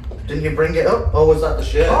I? Didn't you bring it up? Or was that the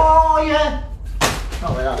shirt? Oh, yeah.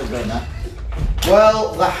 Oh, wait, that'd be good now.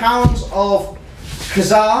 Well, the Hounds of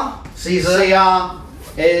Khazar, Caesar.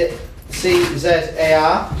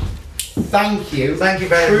 C-Z-A-R, thank you. Thank you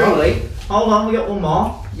very Truly. Hold on, we got one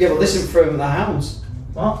more. Yeah, but listen from the Hounds.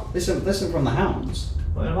 What? Listen from the Hounds.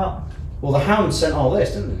 What about? Well, the Hounds sent all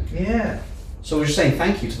this, didn't they? Yeah. So we're just saying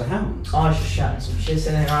thank you to the Hounds. Oh, I was just shouting some shit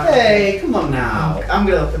in it, right? Hey, come on now. I'm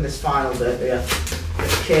gonna open this final bit here.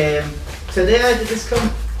 It came today. Did this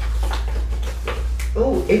come?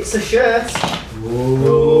 Oh, it's a shirt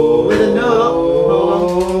with a note.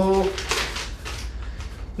 Hold on.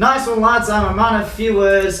 Nice one, lads. I'm a man of few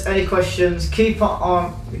words. Any questions? Keep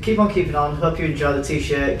on keeping on. Hope you enjoy the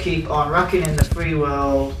t-shirt. Keep on racking in the free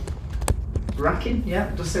world. Racking? Yeah,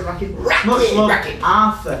 just say racking. Much love,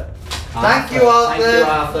 Arthur. Thank you, Arthur. Thank you,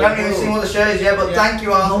 Arthur. I haven't even seen what the shirt is yet, but Yeah. thank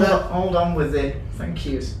you, Arthur. Hold on with the thank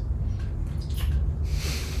yous.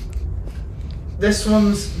 This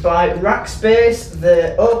one's by Rackspace,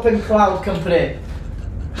 the Open Cloud Company.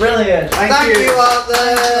 Brilliant. Thank you, Arthur.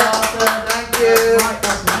 Arthur. Thank you.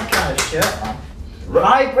 That's my kind of shirt, man.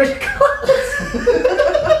 Right, British Clouds.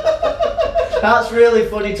 That's really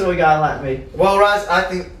funny to a guy like me. Well, Raz, I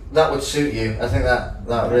think that would suit you. I think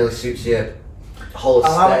that really suits your whole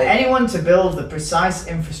Allow estate. anyone to build the precise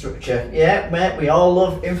infrastructure. Yeah, mate, we all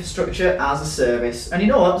love infrastructure as a service. And you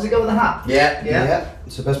know what? Does it go with the hat? Yeah. Yeah.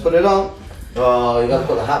 So best put it on. Oh, you got to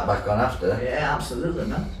put the hat back on after. Yeah, absolutely,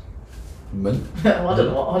 man. Man. Well, I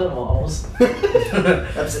don't know what I was.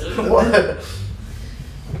 Absolutely.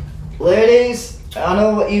 Ladies, I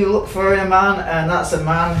know what you look for in a man, and that's a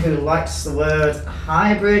man who likes the word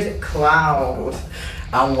hybrid cloud.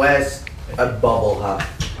 And wears a bobble hat.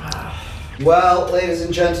 Well, ladies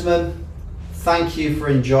and gentlemen, thank you for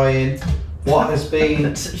enjoying what has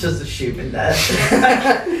been. Just a shoot in there.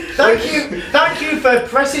 Thank you for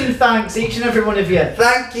pressing thanks, each and every one of you.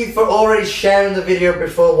 Thank you for already sharing the video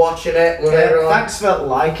before watching it with everyone. Thanks for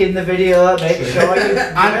liking the video. Make sure you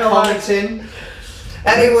And commenting.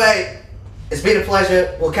 Anyway, it's been a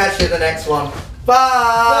pleasure. We'll catch you in the next one. Bye.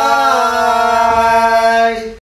 Bye.